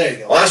competition? There you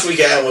go. Last week,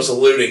 Adam was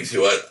alluding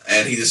to it,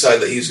 and he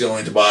decided that he's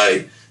going to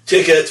buy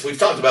tickets. We've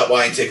talked about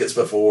buying tickets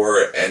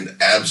before, and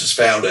Adam's just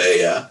found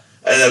an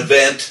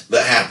event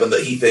that happened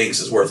that he thinks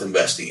is worth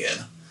investing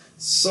in.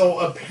 So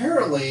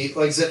apparently,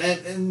 like I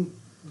said, and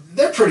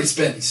they're pretty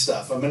spendy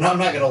stuff. I mean, I'm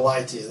not going to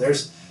lie to you.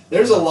 There's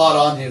a lot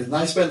on here, and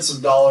I spent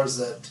some dollars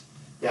that,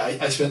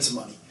 I spent some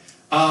money.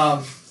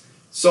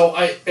 So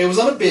it was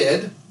on a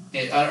bid,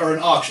 or an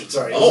auction,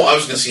 sorry. Oh, I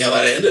was going to see how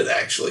that ended,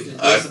 actually. It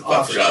I was an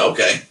auction. forgot.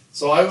 Okay.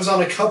 So I was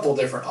on a couple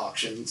different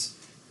auctions,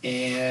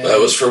 and That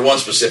was for one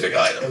specific it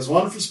item. was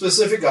one for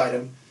specific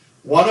item.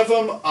 One of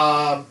them,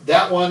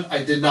 that one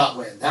I did not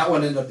win. That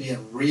one ended up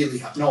being really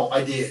high. No,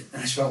 I did.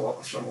 And I spent a lot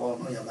of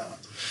money on that one.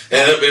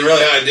 And it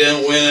really, I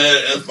didn't win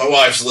it, and my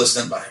wife's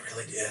listening, but I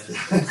really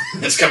did.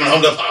 It's coming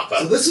home to So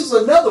Papa. this is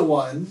another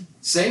one,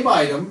 same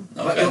item,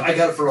 but Okay. I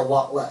got it for a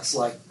lot less,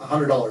 like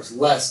 $100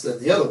 less than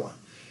the other one.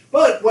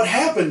 But what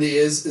happened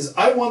is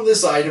I won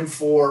this item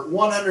for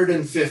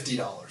 $150,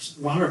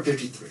 $153,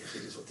 I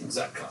think is what the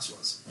exact cost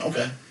was.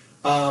 Okay.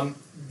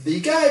 The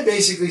guy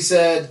basically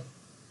said,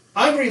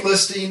 "I'm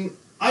relisting.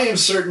 I am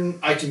certain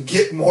I can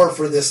get more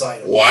for this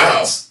item." Wow.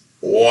 That's-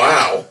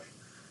 Wow.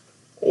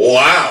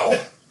 Wow.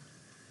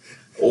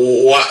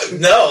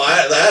 No,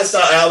 that's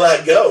not how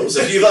that goes.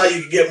 If you thought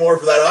you could get more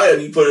for that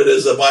item, you put it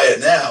as a buy it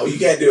now. You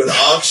can't do an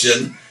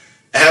auction,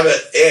 have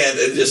it end,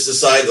 and just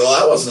decide, well,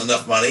 that wasn't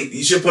enough money.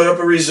 You should put up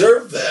a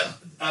reserve then.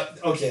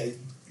 Okay,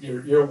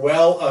 you're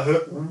well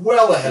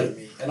ahead of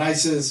me. And I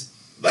says,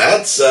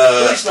 That's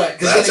First night,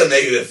 'cause that's then a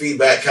negative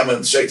feedback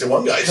coming straight to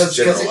one guy because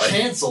generally. it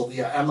canceled.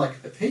 Yeah, I'm like,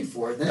 I paid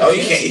for it. Then Oh, it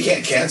you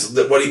can't cancel.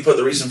 What do you put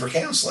the reason for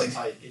canceling?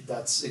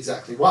 That's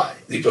exactly why.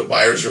 Do you put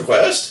buyer's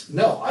request?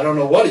 No, I don't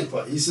know what he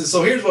put. He says,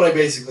 so here's what I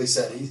basically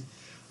said.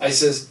 I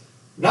says,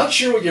 not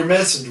sure what your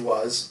message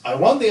was. I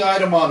won the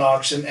item on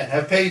auction and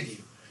have paid you.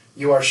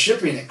 You are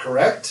shipping it,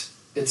 correct?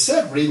 It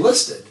said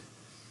relisted.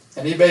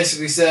 And he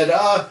basically said,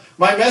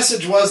 my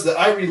message was that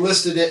I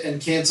relisted it and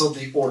canceled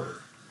the order.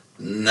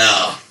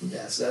 No,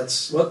 Yes,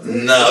 that's what.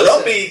 no,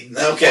 don't be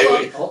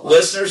okay. Hold on.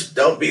 Listeners,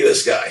 don't be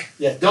this guy.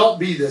 Yeah, don't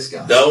be this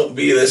guy. Don't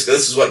be this.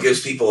 This is what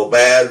gives people a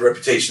bad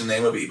reputation in the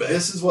name of eBay.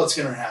 This is what's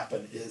going to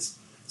happen is.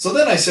 So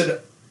then I said,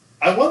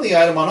 I won the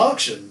item on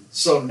auction.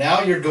 So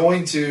now you're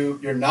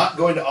not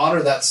going to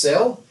honor that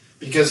sale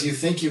because you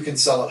think you can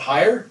sell it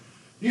higher.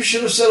 You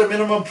should have set a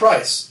minimum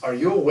price. Are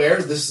you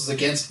aware this is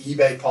against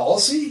eBay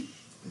policy?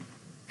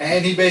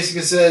 And he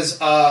basically says,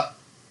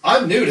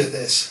 I'm new to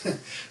this.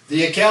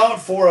 The account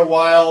for a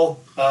while,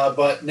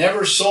 but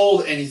never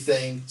sold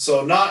anything,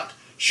 so not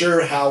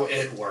sure how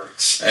it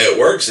works. Hey, it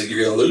works.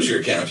 You're going to lose your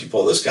account if you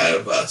pull this kind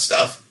of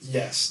stuff.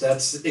 Yes,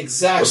 that's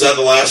exactly. Was that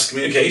the last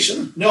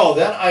communication? No,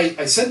 then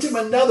I sent him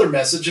another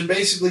message and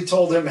basically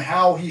told him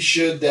how he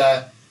should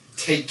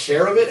take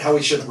care of it, how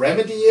he should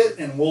remedy it,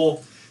 and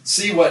we'll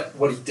see what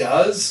he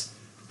does.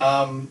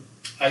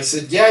 I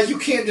said, yeah, you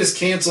can't just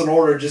cancel an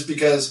order just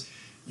because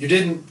you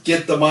didn't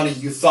get the money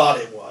you thought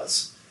it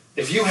was.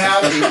 If you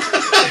have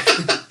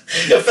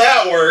If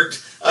that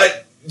worked,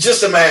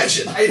 just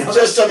imagine. I know.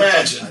 Just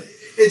imagine.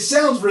 It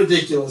sounds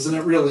ridiculous, and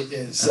it really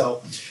is.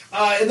 So,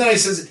 and then I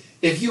says,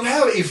 if you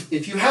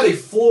had a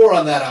floor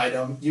on that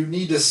item, you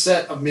need to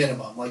set a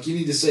minimum. Like you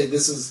need to say,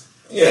 this is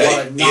what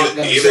Yeah, I'm not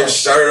going to either sell.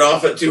 start it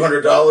off at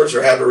 $200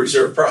 or have a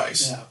reserve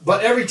price. Yeah.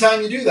 But every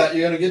time you do that,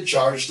 you're going to get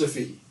charged a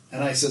fee.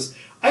 And I says,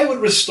 I would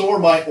restore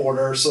my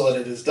order so that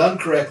it is done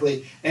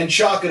correctly and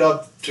chalk it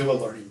up to a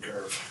learning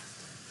curve.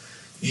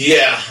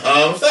 Yeah,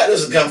 if that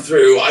doesn't come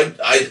through,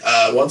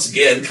 I once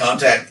again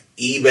contact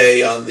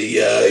eBay on the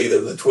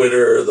either the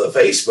Twitter or the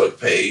Facebook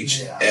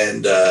page, Yeah.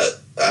 and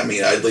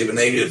I'd leave a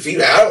negative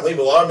feedback. I don't leave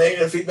a lot of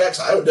negative feedbacks.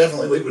 I would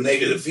definitely leave a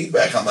negative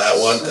feedback on that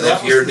one. So And that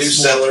if was you're a the new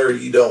small- seller,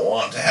 you don't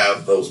want to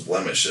have those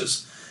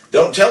blemishes.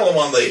 Don't tell them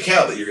on the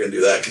account that you're going to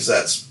do that because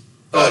that's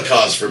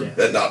cause for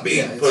it not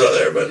being put out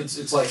there. But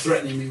it's like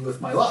threatening me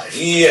with my life.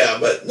 yeah,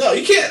 but no,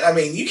 you can't. I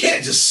mean, you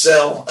can't just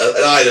sell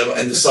an item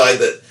and decide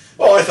that,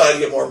 oh, I thought I'd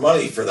get more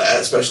money for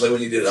that, especially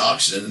when you did an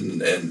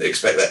auction and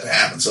expect that to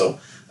happen. So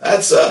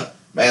that's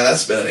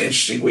that's been an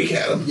interesting week,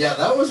 Adam. Yeah,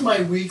 that was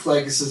my week.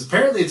 Like it says,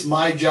 apparently it's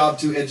my job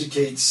to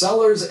educate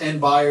sellers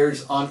and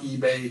buyers on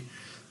eBay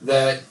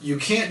that you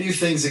can't do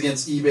things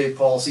against eBay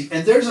policy.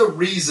 And there's a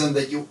reason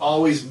that you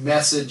always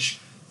message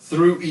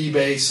through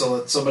eBay so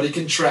that somebody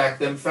can track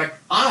them. In fact,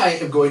 I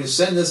am going to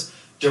send this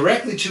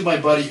directly to my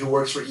buddy who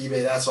works for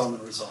eBay. That's how I'm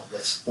going to resolve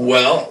this.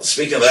 Well,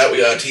 speaking of that, we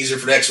got a teaser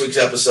for next week's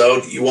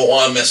episode. You won't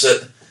want to miss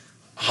it.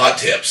 Hot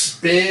tips.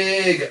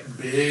 Big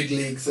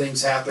league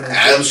things happening.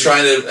 Adam's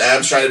trying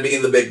to be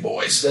in the big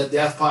boys. The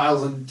Death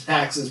Piles and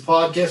Taxes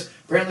podcast.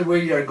 Apparently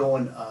we are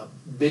going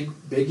big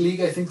league,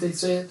 I think they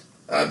say it.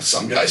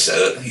 Some guy said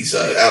it. He's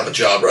out of a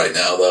job right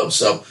now, though.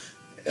 So,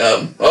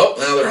 now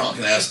they're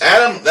honking at us.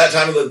 Adam, that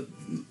time of the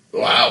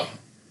wow,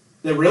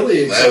 They're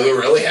really excited. we're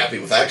really happy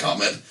with that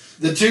comment.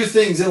 The two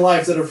things in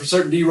life that are for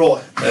certain,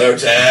 D-Roy. They're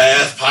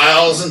death,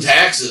 piles, and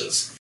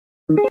taxes.